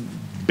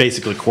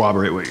basically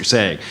corroborate what you're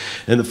saying.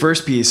 And the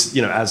first piece,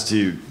 as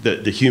to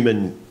the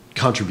human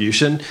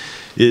contribution,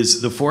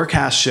 is the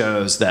forecast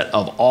shows that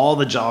of all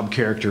the job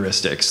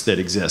characteristics that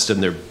exist,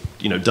 and there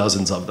are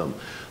dozens of them,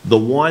 the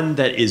one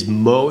that is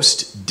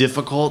most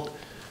difficult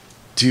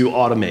to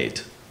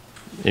automate.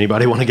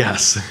 Anybody want to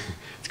guess?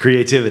 It's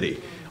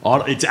creativity.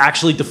 It's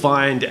actually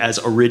defined as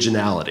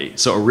originality.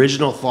 So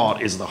original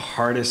thought is the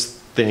hardest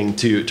thing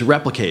to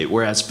replicate,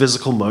 whereas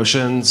physical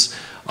motions,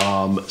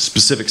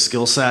 specific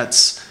skill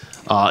sets,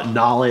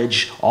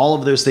 knowledge, all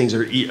of those things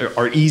are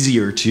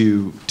easier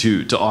to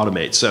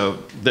automate. So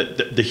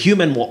the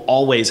human will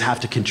always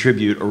have to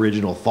contribute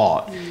original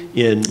thought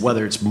in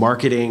whether it's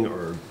marketing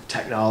or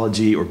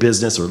technology or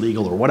business or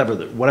legal or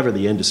whatever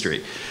the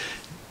industry.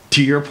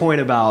 To your point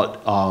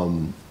about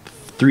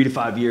 3 to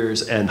 5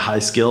 years and high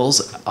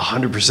skills,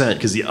 100%,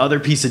 because the other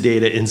piece of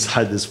data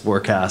inside this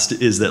forecast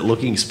is that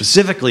looking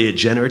specifically at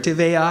generative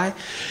AI,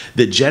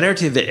 the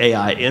generative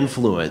AI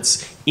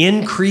influence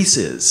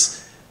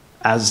increases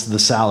as the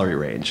salary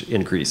range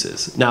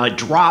increases. Now it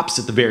drops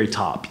at the very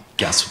top.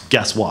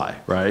 Guess why,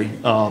 right?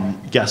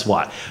 Guess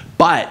why?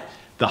 But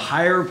the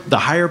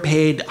higher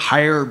paid,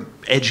 higher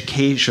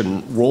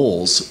education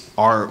roles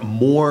are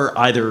more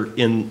either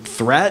in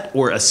threat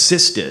or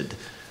assisted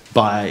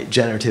by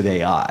generative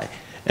AI.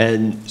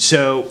 And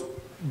so,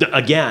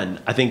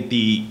 again, I think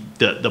the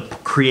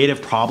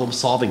creative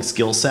problem-solving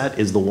skill set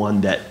is the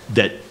one that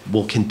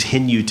will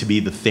continue to be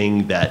the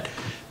thing that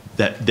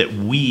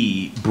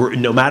we,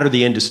 no matter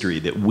the industry,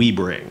 that we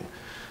bring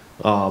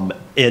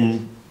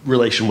in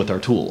relation with our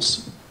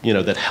tools,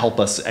 that help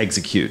us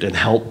execute and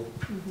help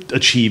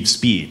achieve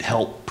speed,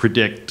 help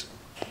predict,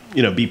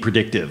 be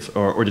predictive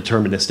or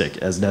deterministic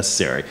as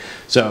necessary.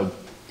 So,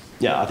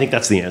 yeah, I think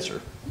that's the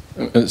answer.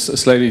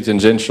 Slightly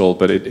tangential,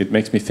 but it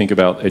makes me think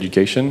about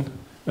education.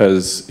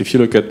 As if you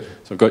look at,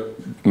 so I've got,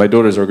 my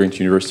daughters are going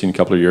to university in a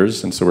couple of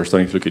years, and so we're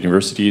starting to look at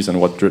universities and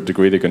what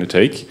degree they're going to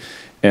take.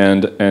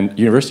 And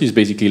universities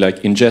basically like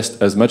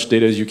ingest as much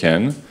data as you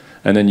can,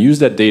 and then use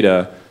that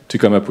data to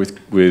come up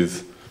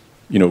with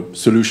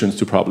solutions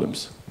to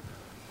problems.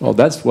 Well,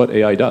 that's what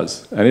AI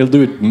does, and it'll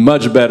do it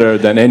much better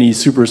than any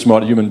super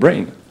smart human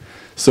brain.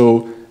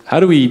 So how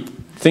do we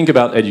think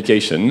about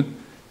education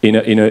in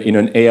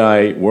an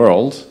AI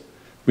world?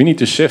 We need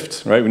to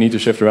shift, right? We need to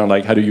shift around,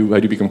 like, how do you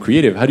become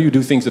creative? How do you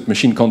do things that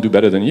machine can't do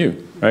better than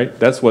you, right?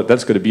 That's going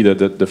to be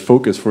the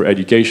focus for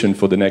education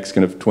for the next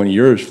kind of 20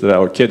 years, that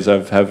our kids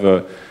have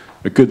a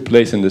good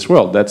place in this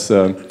world. That's,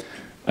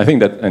 I think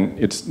that, and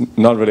it's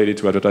not related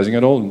to advertising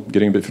at all. I'm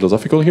getting a bit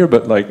philosophical here,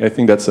 but like I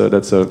think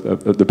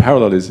the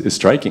parallel is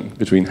striking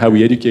between how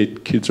we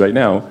educate kids right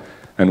now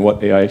and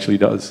what AI actually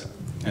does.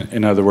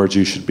 In other words,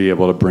 you should be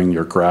able to bring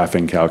your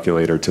graphing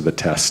calculator to the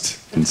test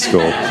in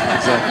school.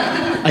 Exactly.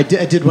 I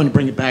did want to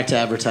bring it back to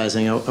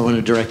advertising. I want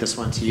to direct this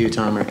one to you,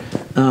 Tamer.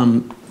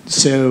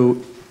 So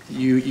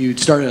you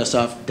started us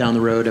off down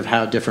the road of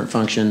how different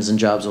functions and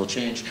jobs will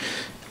change.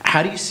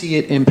 How do you see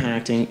it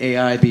impacting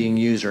AI being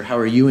used, or how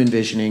are you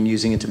envisioning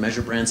using it to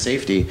measure brand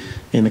safety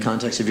in the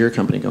context of your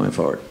company going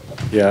forward?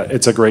 Yeah,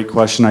 it's a great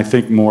question. I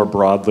think more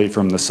broadly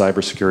from the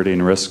cybersecurity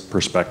and risk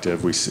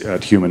perspective,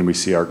 at Human, we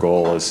see our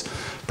goal as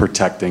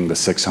protecting the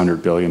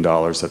 $600 billion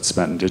that's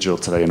spent in digital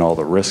today and all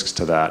the risks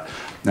to that.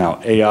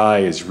 Now, AI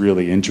is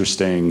really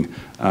interesting.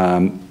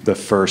 The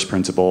first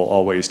principle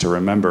always to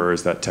remember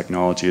is that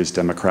technology is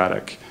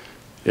democratic.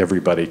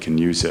 Everybody can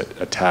use it.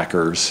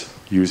 Attackers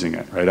using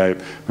it, right? I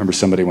remember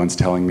somebody once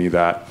telling me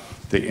that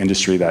the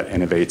industry that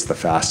innovates the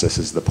fastest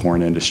is the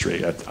porn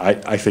industry.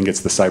 I think it's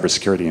the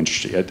cybersecurity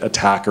industry.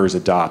 Attackers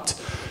adopt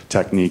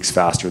techniques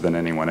faster than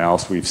anyone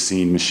else. We've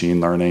seen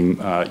machine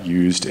learning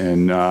used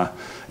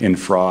in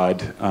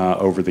fraud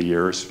over the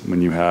years.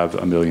 When you have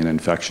 1 million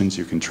infections,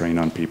 you can train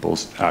on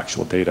people's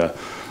actual data.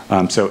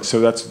 So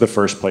that's the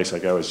first place I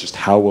go, is just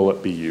how will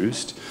it be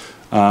used?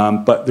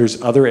 But there's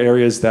other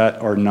areas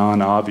that are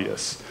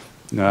non-obvious.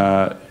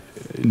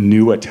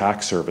 New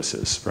attack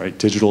surfaces, right?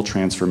 Digital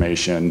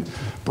transformation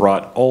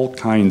brought all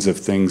kinds of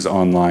things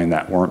online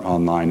that weren't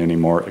online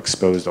anymore,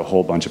 exposed a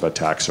whole bunch of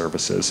attack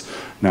surfaces.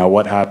 Now,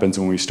 what happens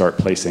when we start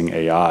placing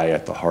AI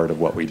at the heart of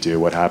what we do?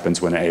 What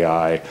happens when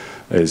AI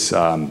is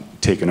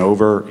taken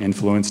over,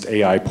 influenced?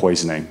 AI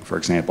poisoning, for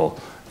example,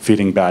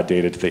 feeding bad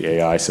data to the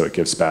AI so it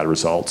gives bad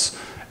results.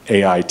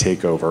 AI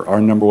takeover. Our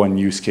 #1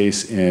 use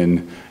case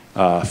in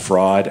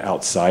fraud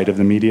outside of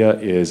the media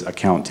is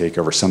account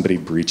takeover, somebody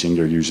breaching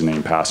your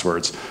username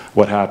passwords.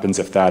 What happens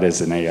if that is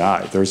an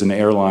AI? There's an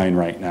airline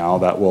right now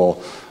that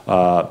will,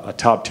 a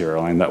top tier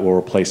airline, that will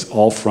replace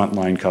all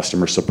frontline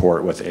customer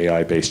support with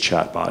AI-based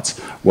chatbots.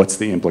 What's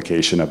the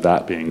implication of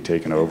that being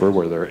taken over,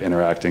 where they're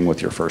interacting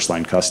with your first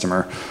line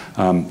customer?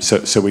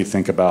 So we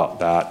think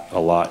about that a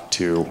lot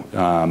too,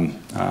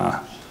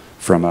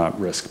 from a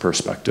risk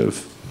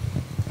perspective.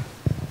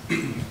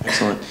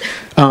 Excellent.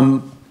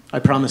 I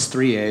promised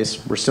 3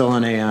 A's. We're still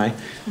on AI.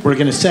 We're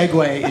going to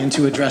segue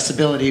into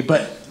addressability,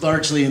 but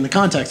largely in the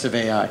context of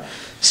AI.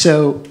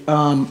 So,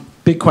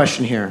 big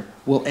question here.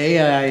 Will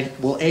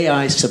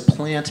AI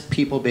supplant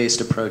people-based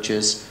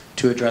approaches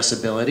to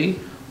addressability,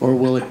 or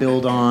will it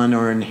build on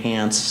or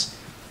enhance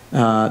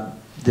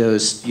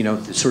those,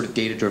 sort of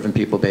data-driven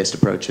people-based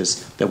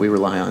approaches that we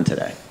rely on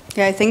today?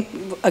 Yeah, I think,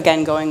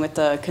 again, going with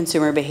the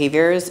consumer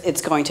behaviors,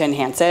 it's going to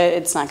enhance it.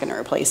 It's not going to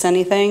replace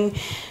anything.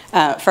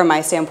 From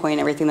my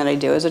standpoint, everything that I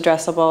do is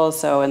addressable.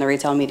 So in the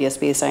retail media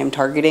space, I am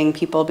targeting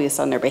people based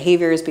on their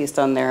behaviors, based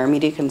on their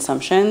media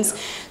consumptions.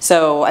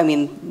 So, I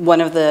mean,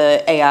 one of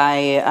the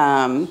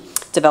AI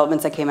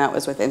developments that came out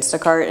was with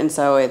Instacart, and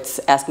so it's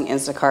asking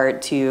Instacart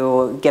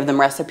to give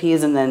them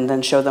recipes and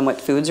then show them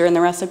what foods are in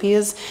the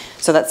recipes.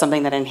 So that's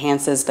something that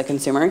enhances the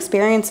consumer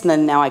experience, and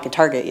then now I could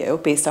target you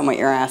based on what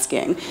you're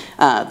asking,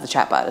 the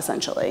chatbot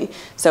essentially.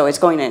 So it's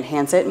going to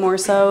enhance it more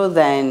so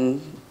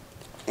than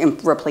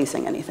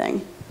replacing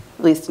anything,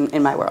 at least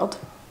in my world.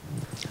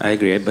 I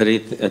agree, but I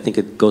think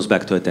it goes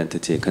back to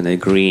identity, kind of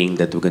agreeing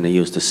that we're going to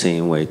use the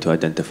same way to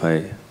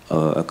identify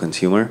a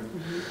consumer.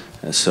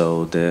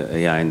 So the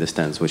AI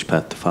understands which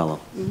path to follow.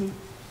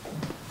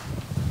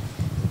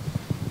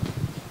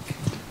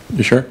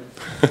 You sure?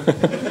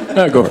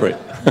 Go for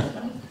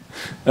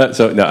it.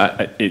 So no,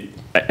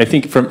 I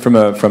think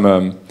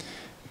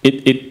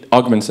it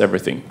augments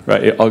everything,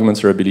 right? It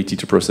augments our ability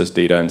to process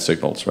data and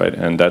signals, right?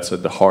 And that's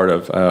at the heart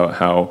of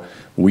how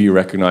we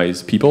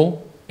recognize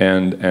people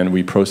and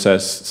we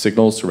process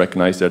signals to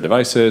recognize their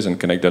devices and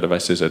connect their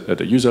devices at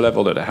a user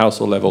level, at a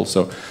household level.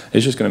 So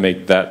it's just going to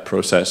make that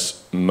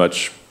process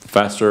much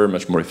faster,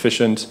 much more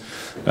efficient.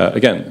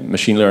 Again,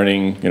 machine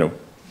learning,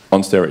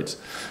 on steroids.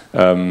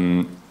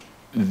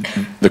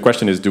 The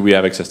question is, do we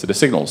have access to the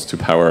signals to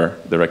power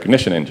the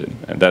recognition engine?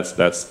 And that's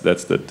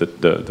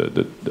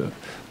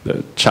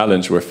the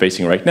challenge we're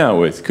facing right now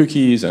with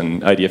cookies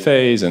and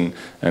IDFAs and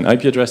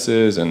IP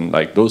addresses and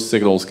like those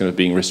signals kind of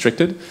being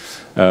restricted.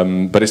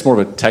 But it's more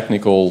of a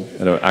technical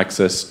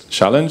access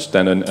challenge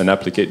than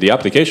the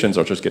applications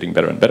are just getting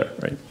better and better,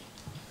 right?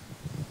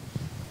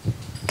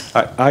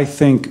 I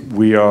think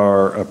we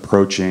are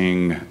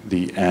approaching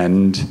the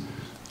end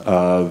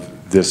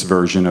of this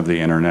version of the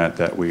internet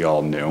that we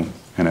all knew,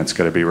 and it's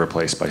going to be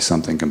replaced by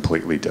something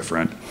completely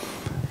different.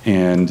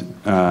 And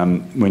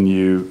when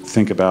you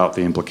think about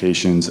the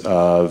implications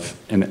of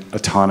an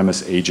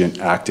autonomous agent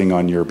acting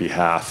on your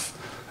behalf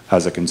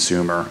as a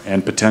consumer,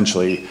 and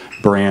potentially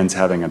brands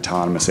having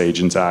autonomous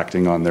agents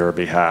acting on their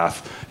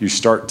behalf, you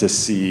start to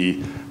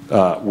see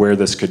where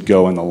this could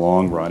go in the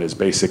long run is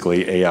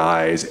basically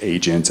AIs,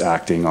 agents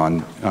acting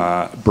on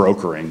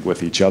brokering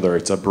with each other.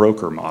 It's a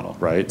broker model,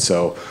 right?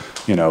 So,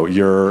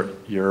 your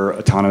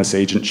autonomous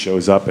agent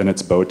shows up in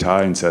its bow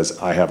tie and says,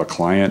 I have a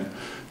client.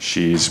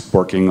 She's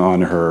working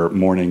on her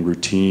morning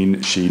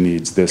routine. She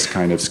needs this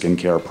kind of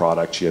skincare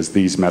product. She has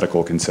these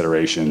medical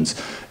considerations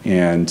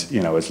and,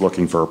 is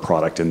looking for a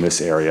product in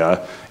this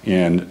area.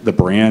 And the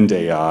brand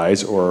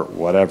AIs or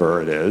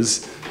whatever it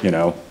is,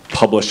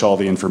 publish all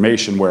the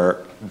information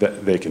where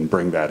they can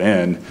bring that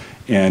in.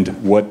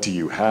 And what do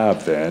you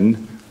have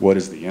then? What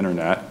is the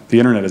internet? The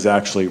internet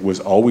was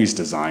always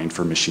designed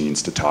for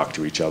machines to talk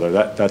to each other.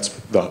 That's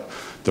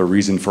the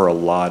reason for a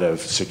lot of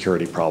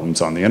security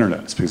problems on the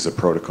internet. It's because the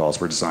protocols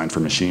were designed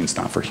for machines,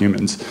 not for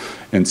humans.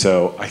 And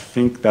so I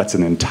think that's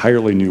an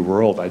entirely new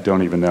world. I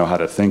don't even know how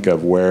to think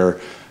of where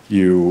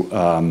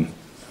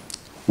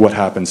what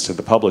happens to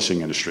the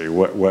publishing industry,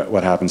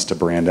 what happens to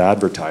brand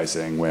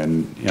advertising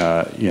when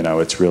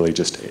it's really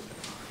just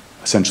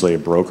essentially a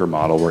broker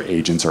model where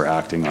agents are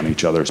acting on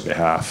each other's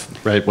behalf.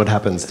 Right. What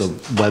happens to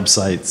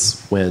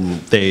websites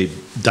when they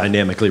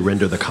dynamically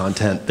render the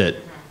content that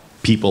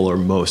people are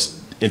most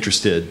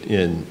interested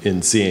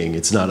in seeing?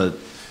 It's not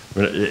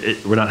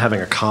we're not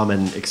having a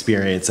common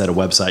experience at a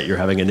website. You're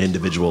having an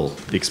individual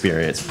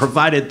experience,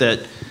 provided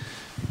that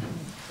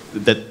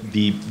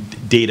the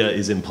data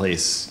is in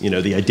place,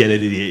 the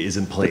identity is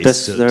in place.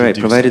 That's right,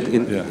 provided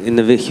human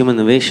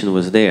innovation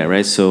was there,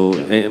 right? So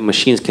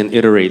machines can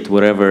iterate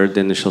whatever the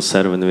initial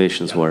set of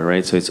innovations were,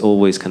 right? So it's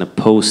always kind of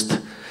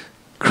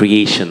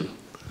post-creation.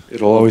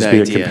 It'll always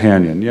be a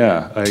companion,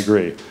 yeah, I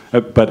agree.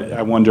 But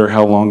I wonder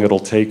how long it'll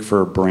take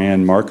for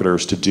brand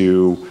marketers to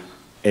do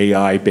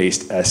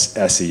AI-based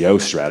SEO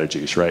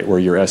strategies, right? Where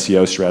your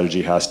SEO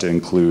strategy has to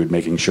include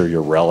making sure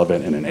you're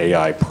relevant in an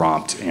AI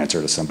prompt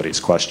answer to somebody's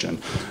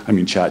question. I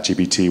mean,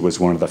 ChatGPT was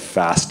one of the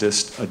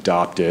fastest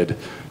adopted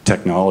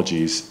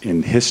technologies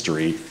in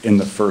history in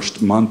the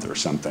first month or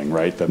something,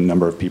 right? The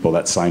number of people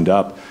that signed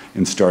up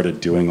and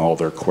started doing all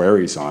their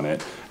queries on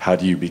it. How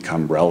do you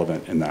become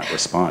relevant in that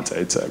response?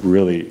 It's a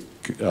really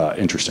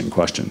interesting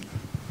question.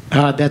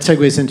 That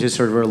segues into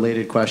sort of a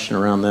related question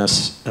around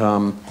this.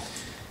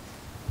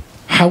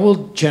 How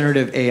will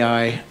generative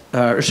AI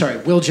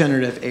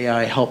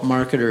help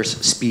marketers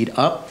speed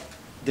up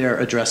their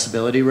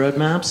addressability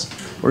roadmaps,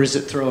 or does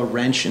it throw a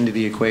wrench into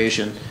the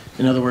equation?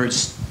 In other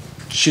words,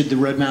 should the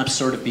roadmaps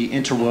sort of be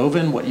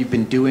interwoven, what you've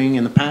been doing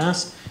in the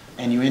past,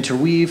 and you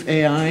interweave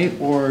AI,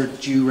 or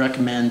do you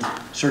recommend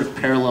sort of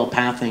parallel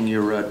pathing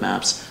your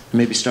roadmaps?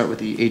 Maybe start with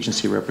the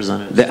agency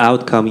representative. The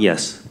outcome,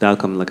 yes. The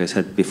outcome, like I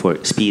said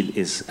before, speed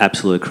is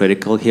absolutely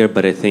critical here,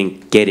 but I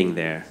think getting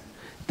there,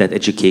 that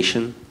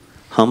education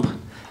hump,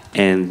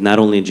 and not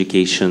only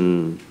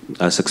education,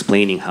 us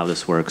explaining how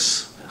this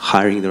works,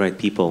 hiring the right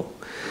people,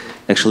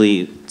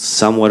 actually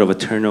somewhat of a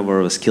turnover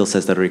of skill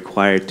sets that are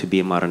required to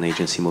be a modern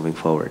agency moving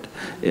forward.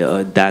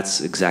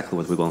 That's exactly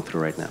what we're going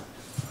through right now.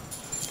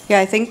 Yeah,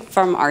 I think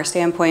from our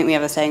standpoint, we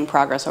have a saying,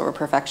 progress over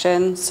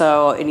perfection.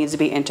 So it needs to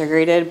be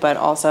integrated, but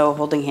also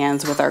holding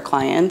hands with our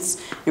clients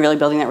and really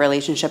building that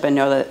relationship and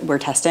know that we're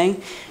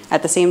testing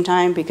at the same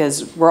time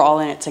because we're all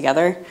in it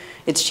together.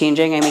 It's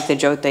changing. I make the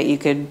joke that you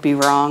could be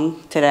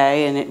wrong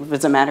today and it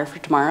doesn't matter for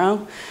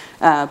tomorrow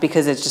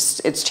because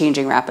it's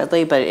changing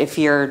rapidly. But if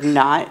you're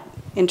not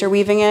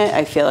interweaving it,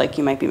 I feel like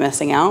you might be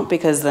missing out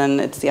because then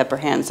it's the upper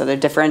hand. So the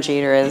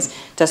differentiator is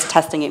just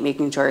testing it,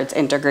 making sure it's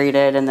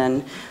integrated, and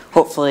then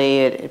hopefully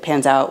it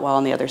pans out well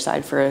on the other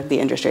side for the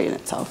industry in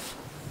itself.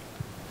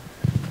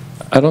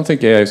 I don't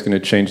think AI is going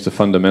to change the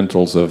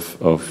fundamentals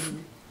of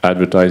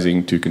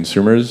advertising to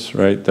consumers,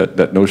 right?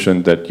 That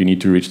notion that you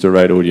need to reach the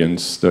right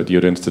audience, the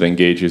audience that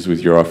engages with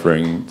your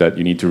offering, that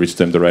you need to reach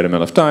them the right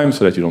amount of time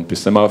so that you don't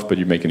piss them off, but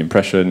you make an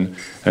impression,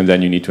 and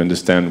then you need to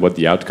understand what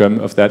the outcome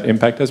of that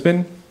impact has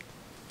been,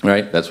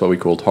 right? That's what we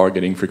call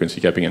targeting, frequency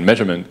capping, and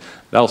measurement.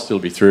 That'll still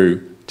be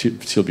true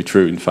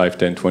in 5,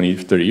 10, 20,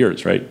 30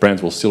 years, right?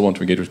 Brands will still want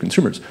to engage with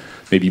consumers.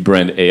 Maybe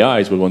brand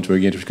AIs will want to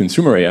engage with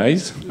consumer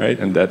AIs, right?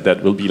 And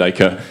that will be like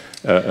how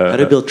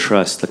to build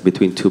trust, like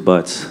between two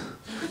butts?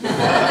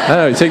 I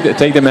don't know,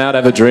 take them out,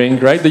 have a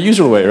drink, right? The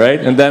usual way, right?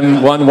 And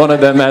then one of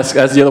them asks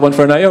the other one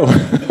for an IO.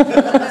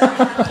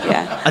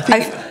 Yeah. I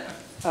think.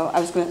 I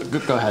was going to.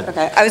 Go ahead.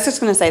 Okay. I was just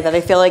going to say that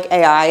I feel like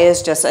AI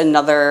is just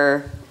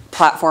another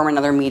platform,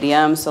 another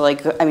medium. So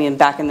like, I mean,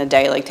 back in the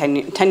day, like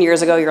 10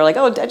 years ago, you were like,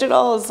 oh,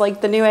 digital is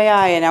like the new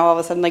AI. And now all of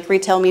a sudden, like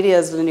retail media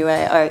is the new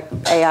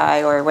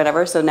AI or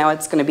whatever. So now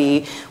it's going to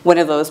be one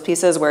of those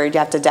pieces where you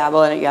have to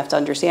dabble in it, you have to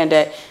understand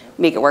it,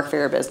 make it work for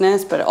your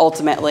business. But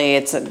ultimately,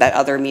 it's that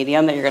other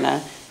medium that you're going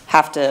to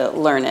have to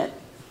learn it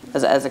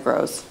as it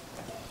grows.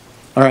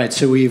 All right,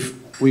 so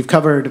we've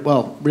covered,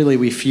 well, really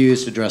we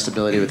fused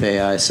addressability with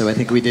AI, so I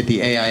think we did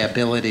the AI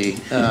ability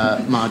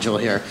module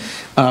here.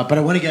 But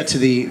I want to get to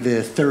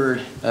the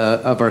third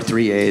of our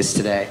 3 A's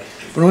today.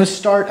 But I want to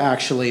start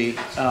actually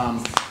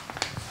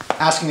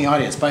asking the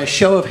audience, by a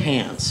show of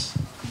hands,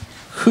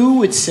 who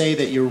would say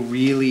that you're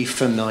really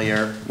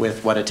familiar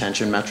with what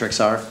attention metrics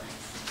are?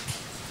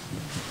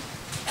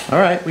 All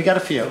right, we got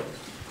a few,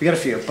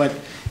 but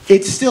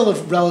it's still a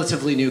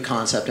relatively new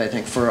concept, I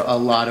think, for a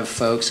lot of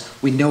folks.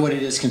 We know what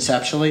it is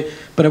conceptually,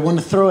 but I want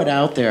to throw it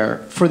out there.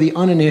 For the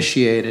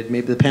uninitiated,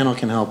 maybe the panel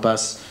can help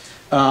us.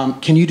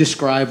 Can you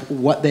describe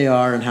what they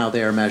are and how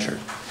they are measured?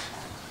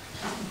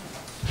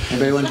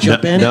 Anybody want to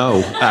jump in?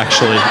 No,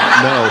 actually,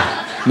 no.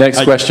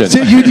 Next question.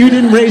 So you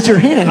didn't raise your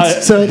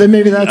hands, so then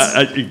maybe that's...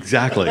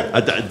 Exactly.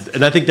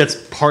 And I think that's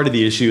part of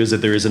the issue is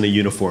that there isn't a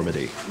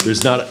uniformity.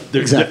 There's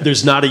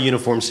not a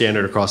uniform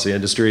standard across the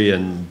industry,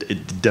 and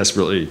it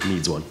desperately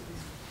needs one.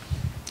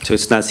 So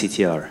it's not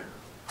CTR.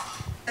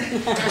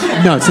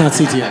 No, it's not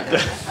CTR.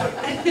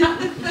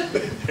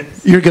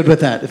 You're good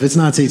with that. If it's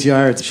not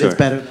CTR, it's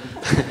better.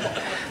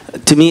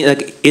 To me,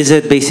 like, is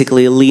it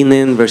basically a lean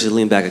in versus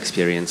lean back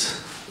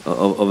experience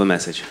of a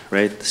message,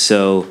 right?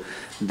 So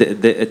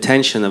the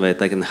attention of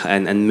it, like,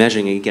 and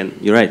measuring it, again,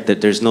 you're right,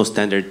 that there's no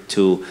standard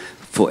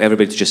for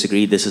everybody to just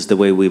agree this is the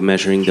way we're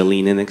measuring the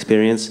lean in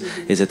experience.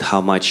 Is it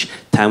how much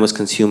time was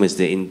consumed? Is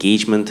the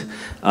engagement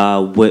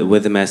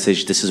with the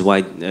message? This is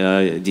why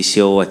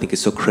DCO, I think,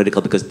 is so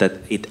critical, because that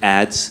it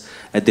adds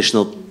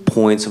additional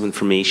points of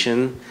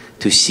information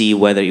to see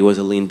whether it was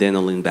a leaned in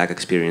or lean back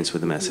experience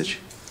with the message.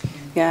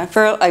 Yeah,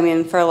 for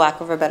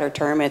lack of a better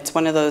term, it's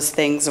one of those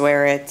things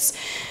where it's,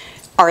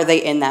 are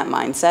they in that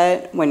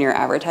mindset when you're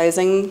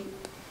advertising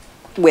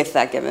with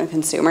that given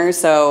consumer?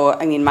 So,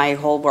 I mean, my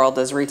whole world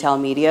is retail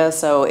media.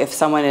 So if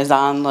someone is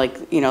on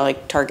like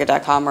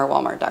Target.com or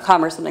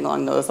Walmart.com or something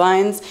along those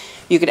lines,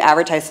 you could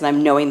advertise to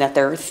them knowing that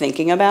they're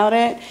thinking about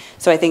it.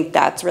 So I think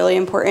that's really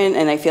important.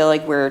 And I feel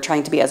like we're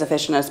trying to be as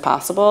efficient as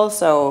possible,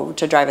 so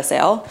to drive a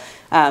sale.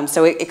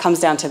 So it comes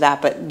down to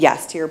that. But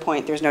yes, to your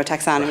point, there's no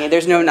taxonomy,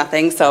 there's no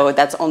nothing. So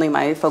that's only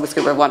my focus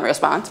group of one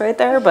response right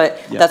there. But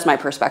that's my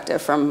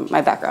perspective from my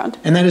background.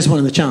 And that is one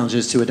of the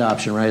challenges to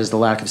adoption, right, is the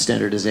lack of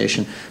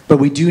standardization. But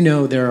we do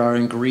know there are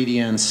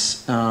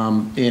ingredients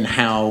in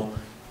how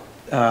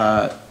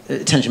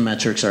attention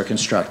metrics are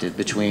constructed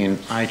between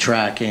eye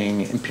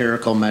tracking,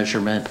 empirical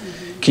measurement.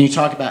 Can you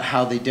talk about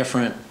how the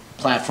different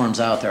platforms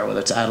out there, whether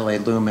it's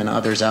Adelaide, Lumen,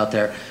 others out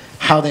there,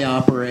 how they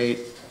operate,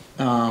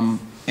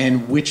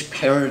 and which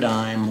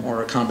paradigm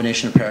or a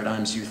combination of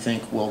paradigms you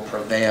think will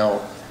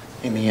prevail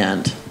in the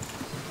end?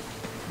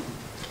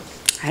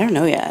 I don't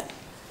know yet.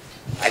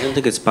 I don't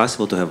think it's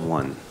possible to have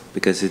one,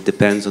 because it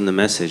depends on the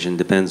message and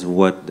depends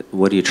what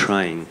are you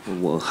trying.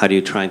 Well, how are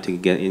you trying to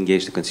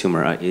engage the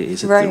consumer?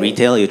 Is it the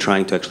retail? Are you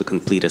trying to actually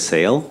complete a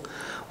sale?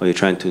 Or are you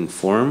trying to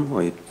inform?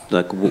 Or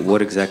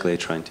what exactly are you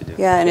trying to do?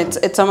 Yeah, and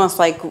it's almost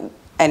like,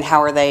 and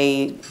how are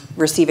they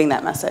receiving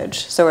that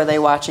message? So are they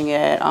watching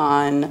it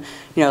on,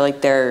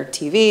 like their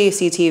TV,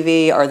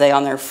 CTV? Are they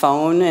on their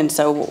phone? And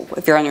so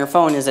if you're on your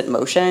phone, is it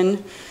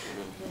motion?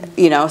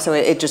 So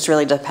it just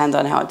really depends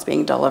on how it's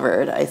being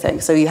delivered, I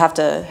think. So you have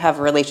to have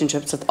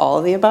relationships with all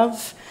of the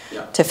above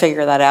to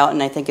figure that out.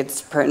 And I think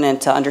it's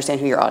pertinent to understand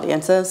who your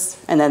audience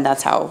is. And then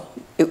that's how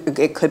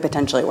it could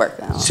potentially work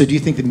now. So do you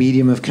think the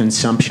medium of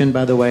consumption,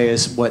 by the way,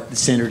 is what the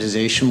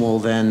standardization will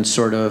then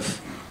sort of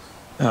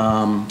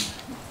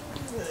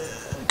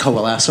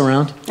coalesce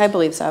around? I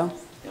believe so.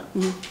 Yeah.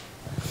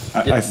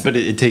 Mm-hmm. But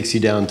it takes you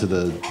down to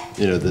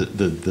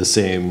the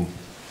same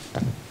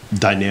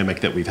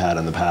dynamic that we've had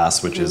in the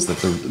past, which is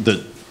that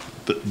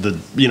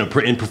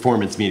in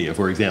performance media,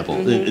 for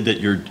example, that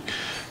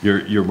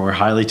you're more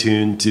highly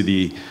tuned to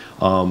the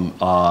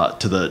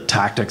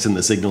tactics and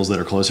the signals that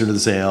are closer to the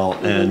sale,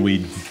 and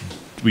we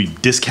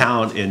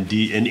discount and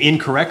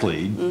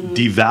incorrectly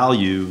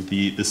devalue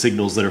the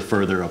signals that are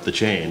further up the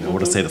chain. I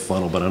want to say the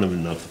funnel, but I don't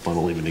even know if the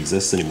funnel even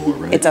exists anymore,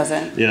 right? It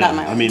doesn't. Yeah, Not in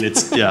my I mean,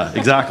 it's, yeah,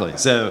 exactly.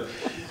 So,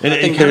 and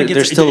I think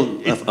there's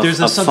still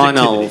a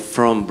funnel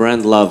from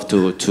brand love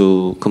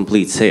to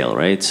complete sale,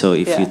 right? So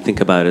if you think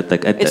about it,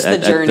 like it's the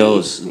journey.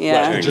 those,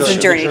 yeah, it's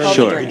the journey.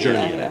 Sure. The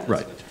journey.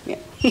 Right. Yeah.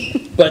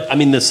 But I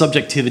mean, the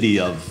subjectivity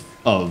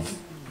of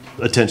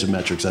attention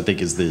metrics, I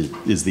think, is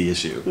the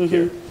issue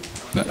here.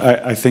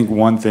 I think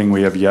one thing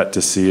we have yet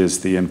to see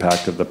is the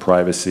impact of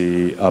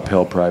the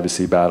uphill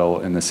privacy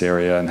battle in this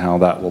area and how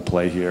that will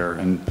play here.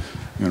 And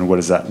what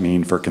does that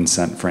mean for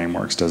consent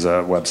frameworks? Does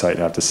a website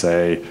have to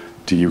say,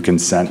 do you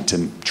consent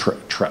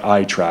to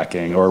eye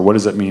tracking? Or what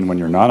does it mean when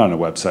you're not on a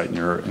website and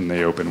you're in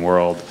the open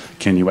world?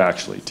 Can you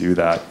actually do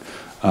that?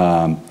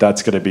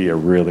 That's going to be a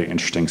really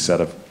interesting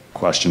set of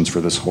questions for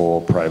this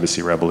whole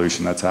privacy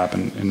revolution that's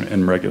happened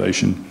in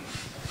regulation.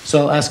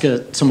 So I'll ask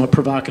a somewhat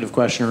provocative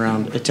question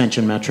around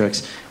attention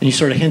metrics. And you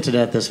sort of hinted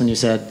at this when you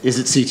said, is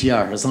it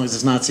CTR? As long as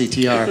it's not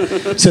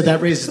CTR. So that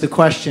raises the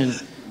question,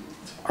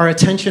 are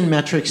attention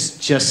metrics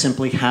just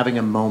simply having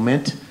a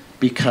moment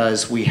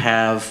because we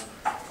have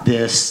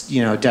this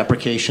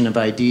deprecation of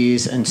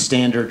IDs and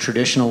standard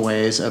traditional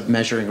ways of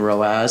measuring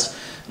ROAS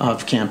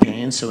of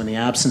campaigns? So in the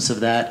absence of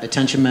that,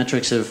 attention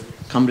metrics have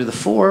come to the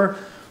fore?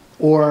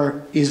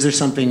 Or is there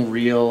something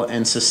real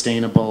and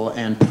sustainable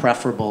and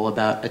preferable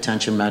about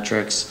attention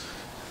metrics?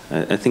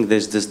 I think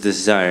there's this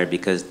desire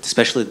because,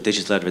 especially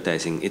digital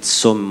advertising, it's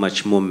so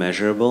much more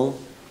measurable.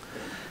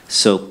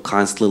 So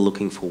constantly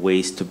looking for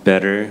ways to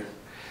better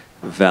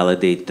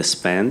validate the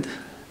spend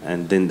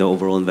and then the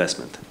overall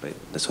investment. Right?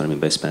 That's what I mean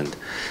by spend.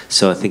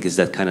 So I think it's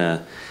that kind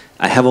of,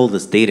 I have all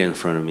this data in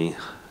front of me.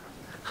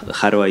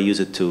 How do I use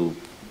it to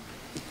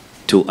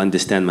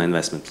understand my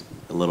investment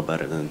a little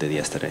better than I did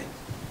yesterday?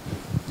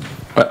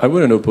 I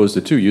wouldn't oppose the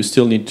two. You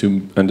still need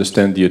to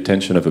understand the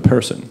attention of a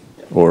person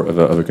or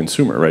of a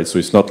consumer, right? So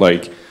it's not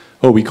like,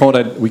 oh, we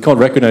can't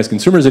recognize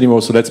consumers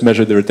anymore, so let's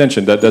measure their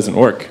attention. That doesn't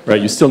work,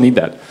 right? You still need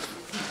that.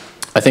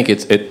 I think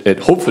it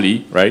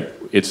hopefully, right?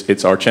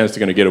 It's our chance to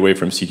kind of get away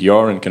from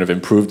CTR and kind of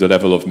improve the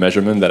level of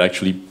measurement that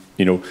actually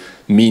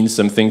means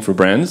something for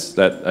brands.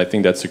 That I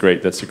think that's a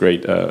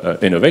great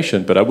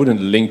innovation. But I wouldn't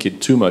link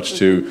it too much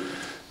to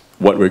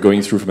what we're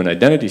going through from an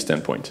identity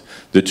standpoint.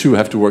 The two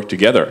have to work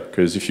together,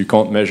 because if you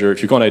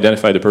can't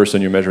identify the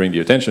person you're measuring the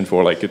attention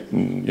for,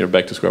 you're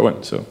back to square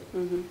one. So,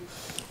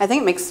 I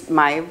think it makes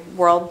my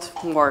world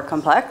more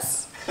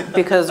complex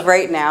because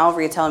right now,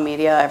 retail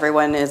media,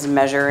 everyone is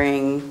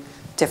measuring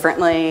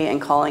differently and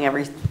calling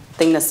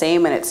everything the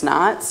same, and it's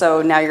not.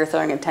 So now you're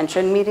throwing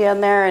attention media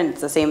in there, and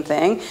it's the same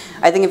thing.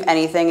 I think if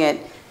anything,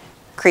 it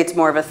creates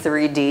more of a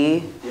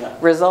 3D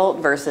result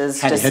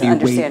versus just how do you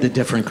understand weight the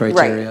different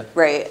criteria.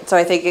 Right. So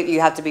I think you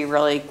have to be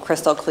really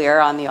crystal clear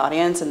on the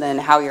audience and then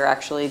how you're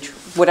actually,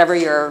 whatever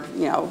your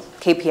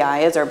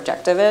KPI is or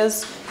objective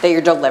is, that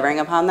you're delivering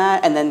upon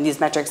that, and then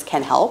these metrics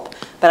can help.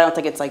 But I don't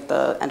think it's like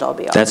the end-all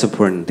be-all. That's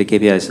important. The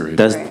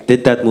KPIs,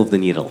 did that move the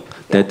needle?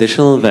 The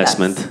additional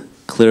investment,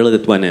 clearly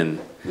that went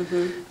in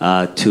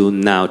to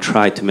now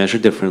try to measure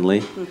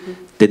differently,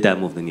 did that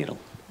move the needle?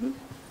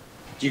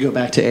 Do you go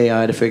back to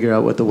AI to figure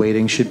out what the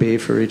weighting should be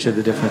for each of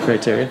the different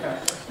criteria?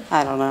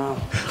 I don't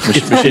know.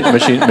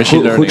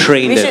 Machine learning. Who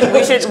trained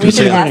it? We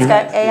should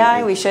ask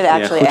AI. We should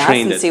actually ask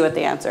and see what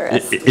the answer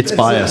is. It's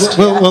biased.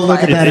 We'll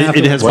look at that after.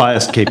 It has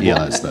biased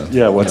KPIs, though.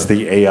 Yeah, what's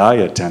the AI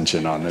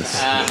attention on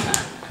this?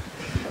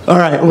 All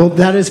right, well,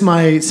 that is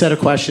my set of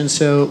questions.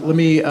 So let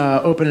me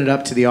open it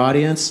up to the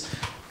audience.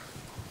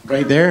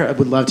 Right there, I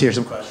would love to hear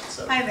some questions.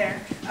 So. Hi there.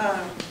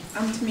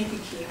 I'm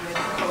Tamika Key with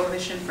the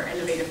Coalition for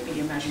Innovative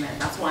Media Measurement.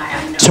 That's why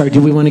I know. Sorry,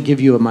 do we want to give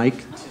you a mic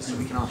so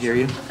we can all hear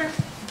you? Okay.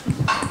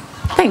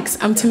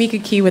 Thanks. I'm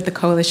Tamika Key with the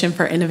Coalition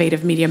for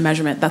Innovative Media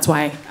Measurement. That's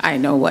why I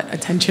know what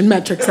attention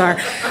metrics are.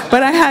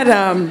 But I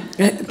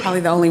had,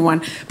 probably the only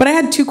one, but I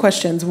had two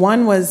questions.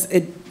 One was,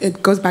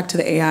 it goes back to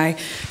the AI.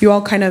 You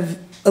all kind of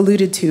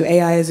alluded to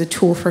AI as a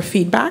tool for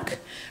feedback,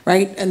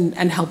 right?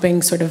 And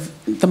helping sort of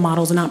the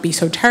models not be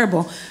so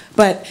terrible.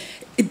 But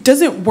it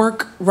doesn't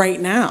work right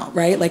now,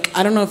 right? Like,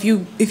 I don't know if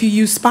you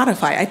use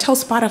Spotify. I tell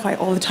Spotify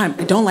all the time,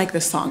 I don't like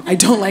this song. I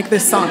don't like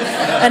this song.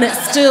 And it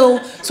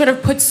still sort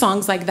of puts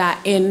songs like that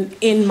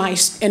in my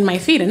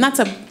feed. And that's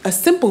a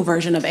simple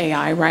version of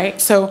AI, right?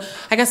 So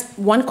I guess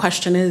one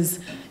question is,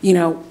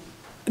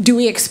 do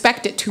we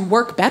expect it to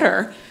work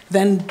better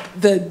than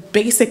the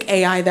basic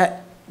AI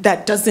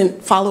that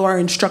doesn't follow our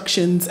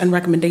instructions and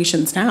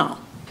recommendations now?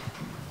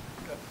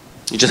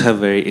 You just have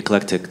very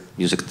eclectic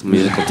musical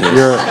taste.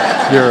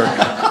 You're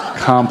a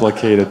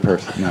complicated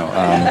person. No,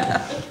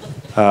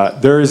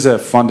 there is a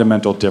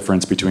fundamental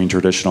difference between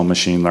traditional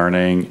machine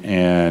learning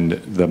and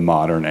the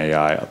modern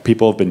AI.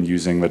 People have been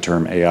using the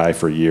term AI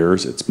for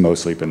years. It's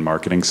mostly been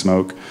marketing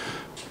smoke.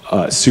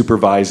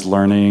 Supervised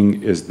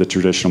learning is the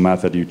traditional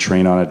method. You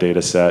train on a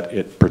data set,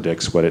 it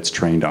predicts what it's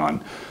trained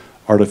on.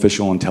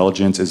 artificial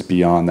intelligence is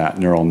beyond that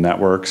neural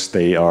networks.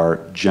 They are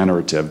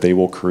generative. They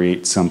will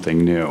create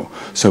something new.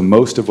 So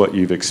most of what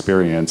you've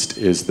experienced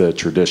is the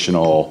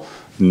traditional,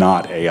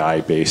 not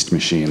AI-based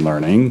machine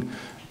learning.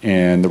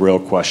 And the real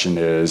question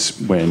is,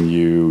 when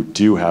you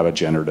do have a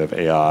generative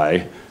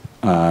AI,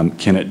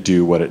 can it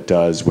do what it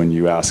does when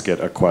you ask it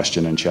a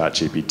question in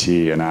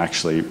ChatGPT and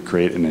actually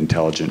create an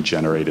intelligent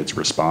generated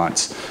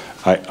response?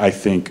 I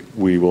think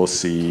we will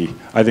see,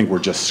 I think we're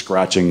just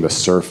scratching the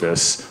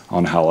surface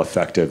on how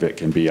effective it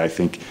can be. I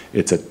think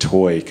it's a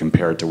toy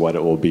compared to what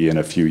it will be in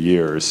a few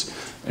years,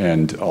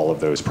 and all of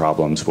those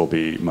problems will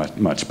be much,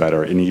 much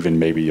better. And even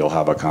maybe you'll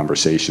have a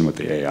conversation with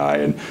the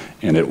AI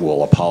and it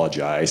will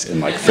apologize and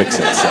like fix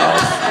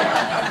itself.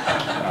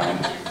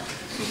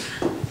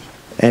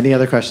 Any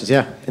other questions?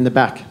 Yeah, in the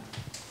back.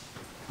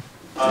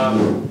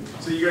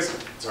 So you guys,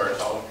 sorry,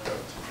 I'll go.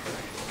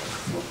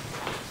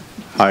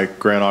 Hi,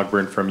 Grant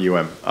Ogburn from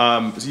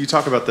So you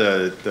talk about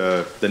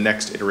the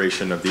next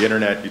iteration of the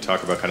internet. You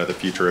talk about kind of the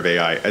future of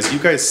AI. As you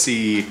guys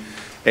see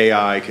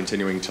AI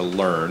continuing to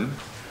learn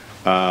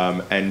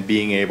and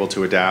being able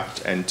to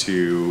adapt and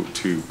to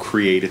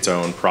create its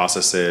own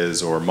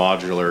processes or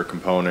modular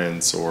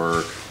components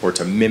or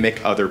to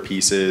mimic other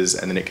pieces,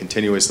 and then it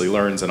continuously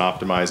learns and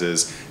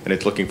optimizes, and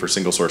it's looking for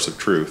single source of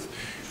truth.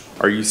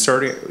 Are you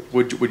starting?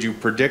 Would you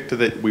predict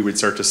that we would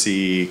start to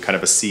see kind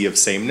of a sea of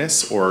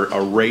sameness or a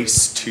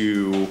race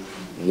to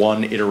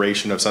one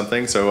iteration of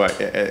something? So,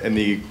 and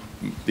the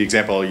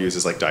example I'll use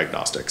is like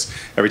diagnostics.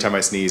 Every time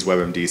I sneeze,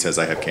 WebMD says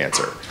I have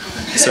cancer.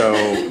 So,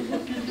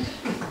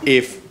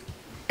 if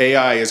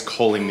AI is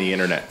culling the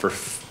internet for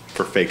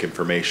fake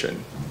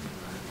information,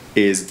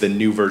 is the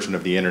new version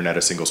of the internet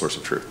a single source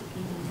of truth?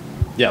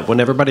 Yeah, when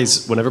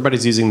everybody's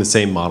using the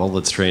same model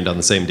that's trained on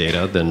the same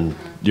data, then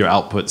your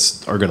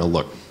outputs are going to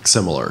look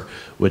similar,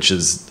 which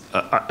is,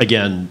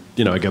 again,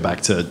 I go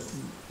back to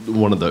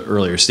one of the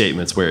earlier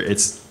statements where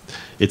it's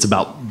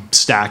about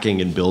stacking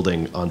and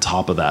building on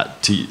top of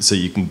that so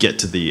you can get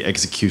to the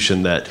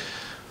execution that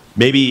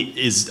maybe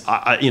is,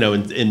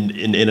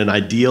 in an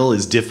ideal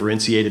is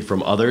differentiated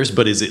from others,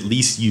 but is at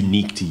least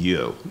unique to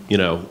you,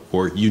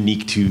 or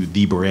unique to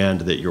the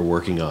brand that you're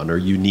working on, or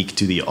unique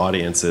to the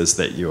audiences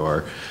that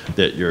you're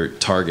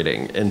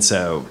targeting. And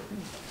so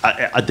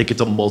I think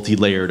it's a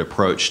multi-layered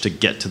approach to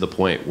get to the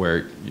point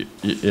where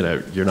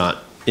you're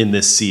not in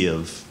this sea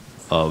of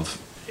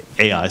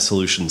AI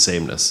solution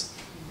sameness.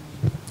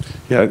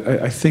 Yeah,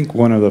 I think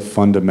one of the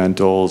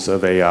fundamentals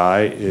of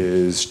AI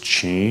is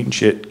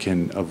change. It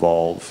can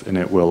evolve, and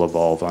it will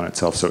evolve on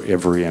itself. So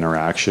every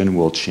interaction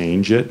will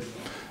change it.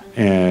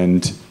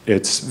 And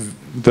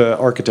the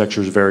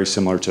architecture is very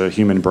similar to a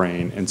human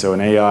brain. And so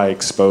an AI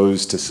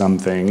exposed to some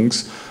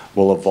things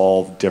will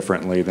evolve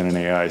differently than an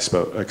AI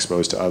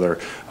exposed to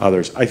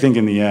others. I think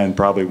in the end,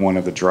 probably one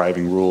of the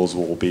driving rules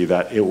will be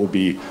that it will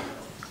be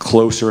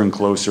closer and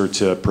closer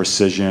to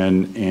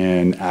precision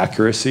and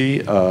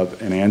accuracy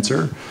of an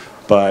answer.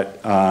 But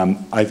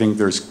I think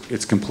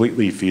it's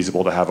completely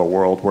feasible to have a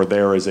world where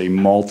there is a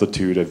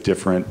multitude of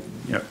different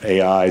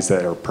AIs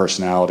that are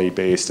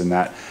personality-based and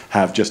that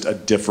have just a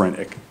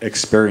different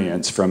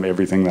experience from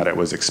everything that it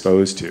was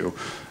exposed to.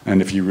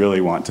 And if you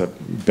really want to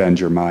bend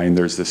your mind,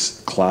 there's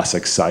this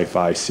classic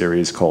sci-fi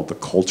series called The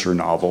Culture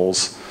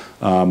Novels,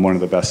 one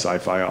of the best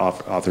sci-fi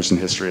authors in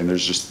history. And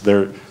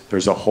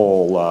there's a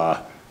whole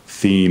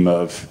theme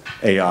of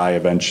AI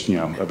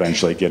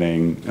eventually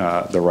getting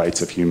the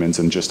rights of humans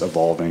and just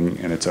evolving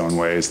in its own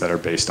ways that are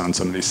based on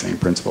some of these same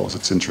principles.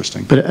 It's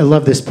interesting. But I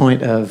love this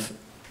point of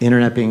the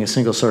internet being a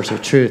single source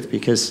of truth,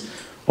 because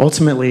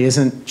ultimately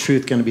isn't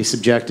truth going to be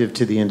subjective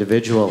to the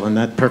individual? And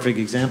that perfect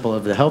example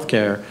of the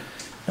healthcare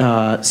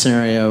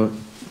scenario,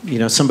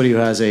 somebody who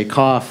has a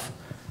cough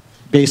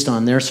based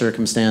on their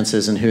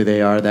circumstances and who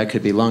they are, that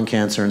could be lung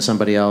cancer, and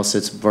somebody else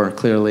it's very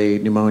clearly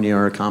pneumonia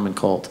or a common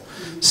cold.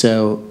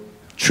 So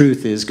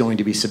truth is going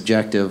to be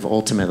subjective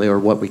ultimately, or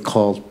what we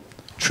call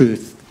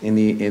truth in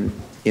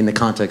the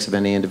context of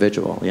any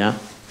individual. Yeah.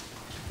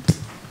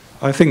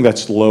 I think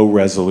that's low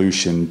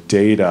resolution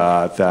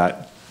data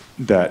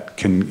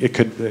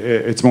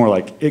it's more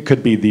like it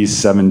could be these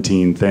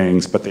 17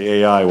 things, but the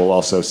AI will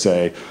also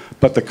say,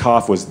 but the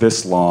cough was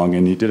this long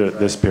and you did it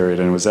this period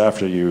and it was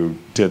after you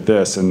did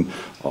this, and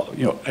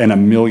and a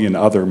million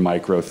other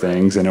micro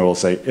things, and it will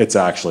say it's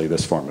actually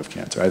this form of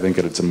cancer. I think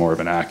it's a more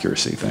of an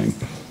accuracy thing.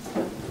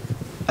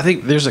 I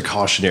think there's a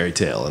cautionary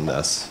tale in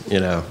this,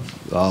 in the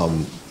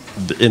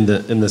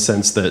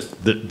sense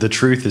that the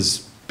truth has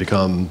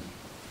become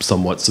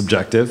somewhat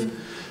subjective,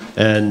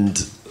 and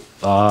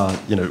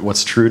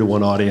what's true to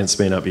one audience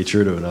may not be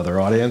true to another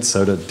audience.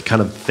 So to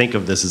kind of think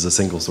of this as a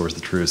single source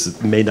of truth,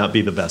 it may not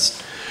be the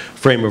best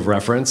frame of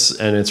reference,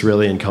 and it's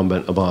really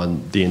incumbent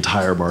upon the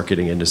entire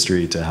marketing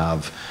industry to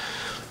have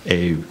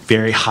a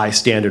very high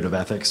standard of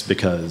ethics,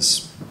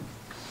 because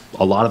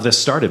a lot of this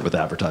started with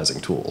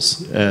advertising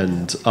tools,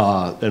 and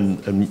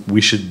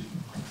we should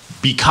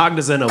be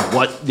cognizant of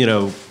what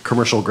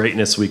commercial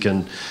greatness we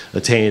can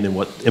attain and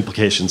what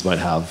implications might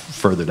have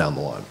further down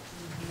the line.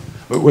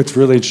 What's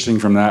really interesting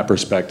from that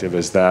perspective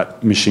is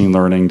that machine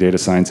learning, data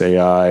science,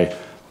 AI,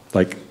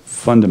 like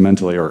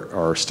fundamentally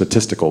are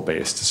statistical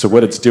based. So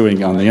what it's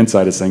doing on the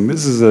inside is saying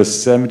this is a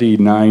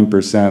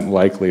 79%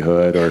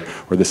 likelihood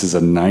or this is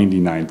a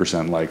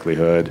 99%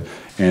 likelihood,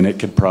 and it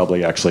could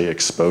probably actually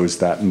expose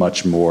that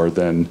much more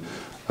than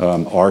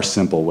our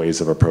simple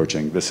ways of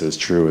approaching this is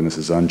true and this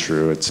is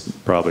untrue. It's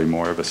probably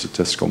more of a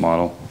statistical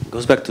model. It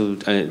goes back to,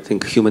 I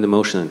think, human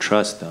emotion and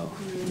trust, though.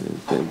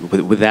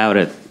 Without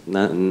it,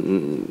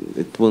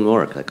 it won't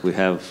work. Like we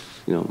have,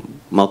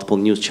 multiple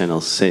news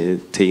channels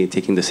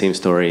taking the same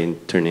story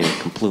and turning a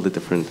completely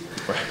different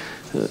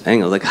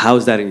angle. Like, how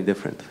is that any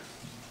different?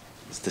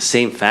 It's the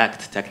same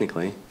fact,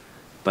 technically,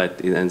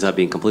 but it ends up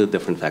being a completely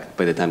different fact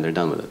by the time they're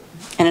done with it.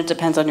 And it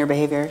depends on your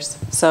behaviors.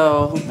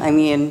 So, I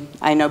mean,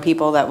 I know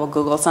people that will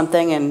Google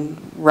something and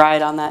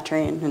ride on that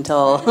train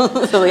until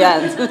the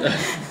end.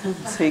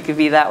 So you could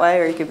be that way,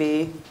 or you could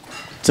be...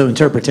 So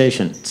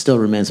interpretation still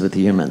remains with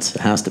the humans.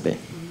 It has to be.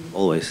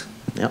 Always.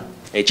 Yep.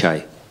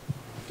 HI.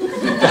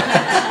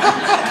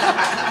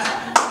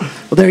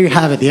 Well, there you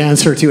have it. The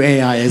answer to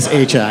AI is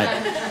HI.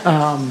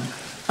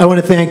 I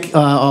want to thank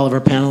all of our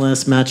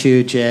panelists,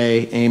 Mathieu,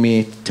 Jay,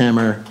 Amie,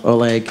 Tamer,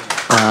 Oleg.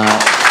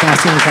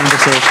 Fascinating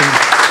conversation.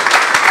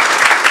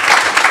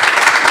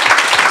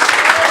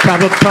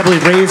 Probably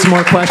raised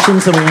more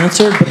questions than we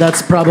answered, but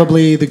that's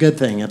probably the good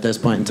thing at this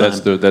point in time.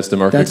 That's the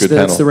mark of a good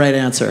panel. That's the right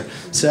answer.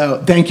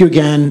 So thank you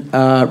again.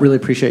 Really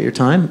appreciate your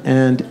time,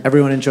 and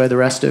everyone enjoy the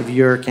rest of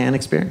your Cannes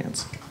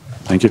experience.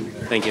 Thank you.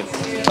 Thank you.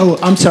 Oh,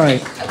 I'm sorry.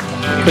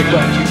 Quick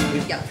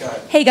question.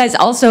 Hey guys,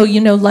 also,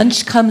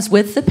 lunch comes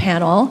with the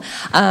panel,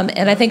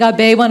 and I think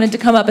Abe wanted to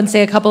come up and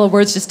say a couple of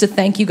words just to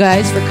thank you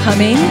guys for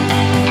coming.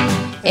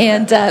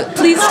 And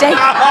please stay.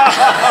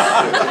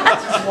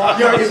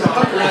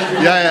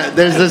 Yeah,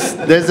 there's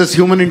this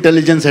human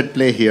intelligence at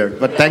play here.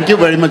 But thank you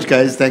very much,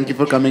 guys. Thank you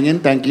for coming in.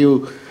 Thank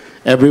you,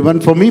 everyone.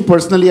 For me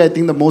personally, I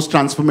think the most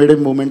transformative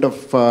moment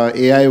of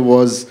AI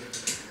was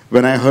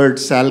when I heard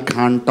Sal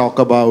Khan talk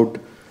about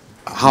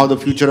how the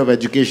future of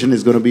education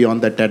is going to be on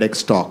that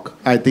TEDx talk.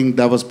 I think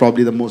that was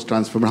probably the most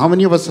transformative. How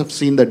many of us have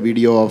seen that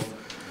video of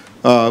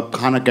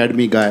Khan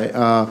Academy guy?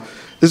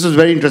 This was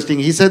very interesting.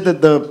 He said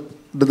that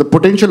the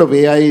potential of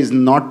AI is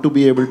not to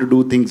be able to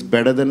do things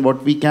better than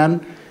what we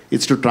can,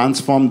 it's to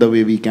transform the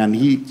way we can.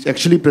 He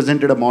actually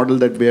presented a model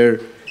that where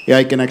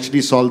AI can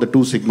actually solve the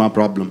 2 sigma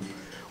problem,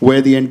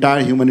 where the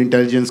entire human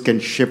intelligence can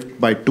shift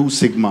by 2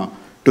 sigma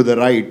to the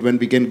right when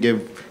we can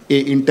give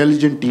an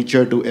intelligent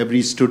teacher to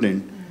every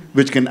student,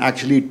 which can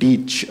actually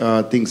teach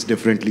things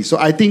differently. So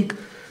I think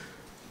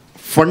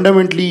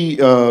fundamentally,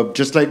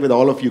 just like with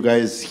all of you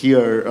guys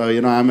here,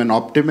 I'm an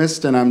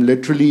optimist, and I'm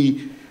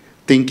literally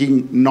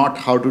thinking not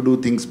how to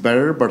do things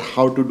better, but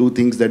how to do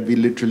things that we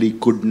literally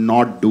could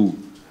not do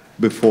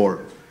before.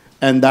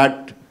 And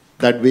that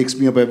wakes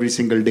me up every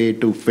single day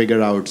to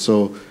figure out.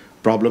 So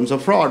problems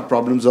of fraud,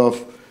 problems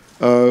of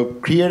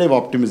creative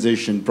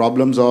optimization,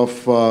 problems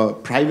of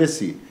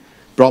privacy,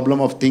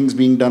 problem of things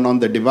being done on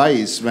the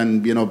device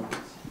when,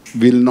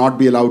 we'll not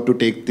be allowed to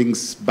take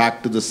things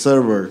back to the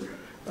server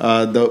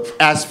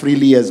as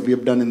freely as we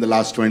have done in the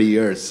last 20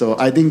 years. So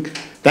I think,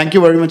 thank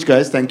you very much,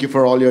 guys. Thank you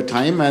for all your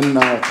time. And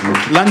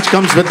lunch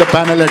comes with the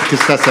panel at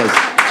Kistasas.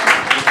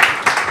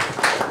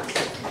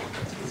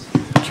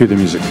 Cue the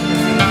music.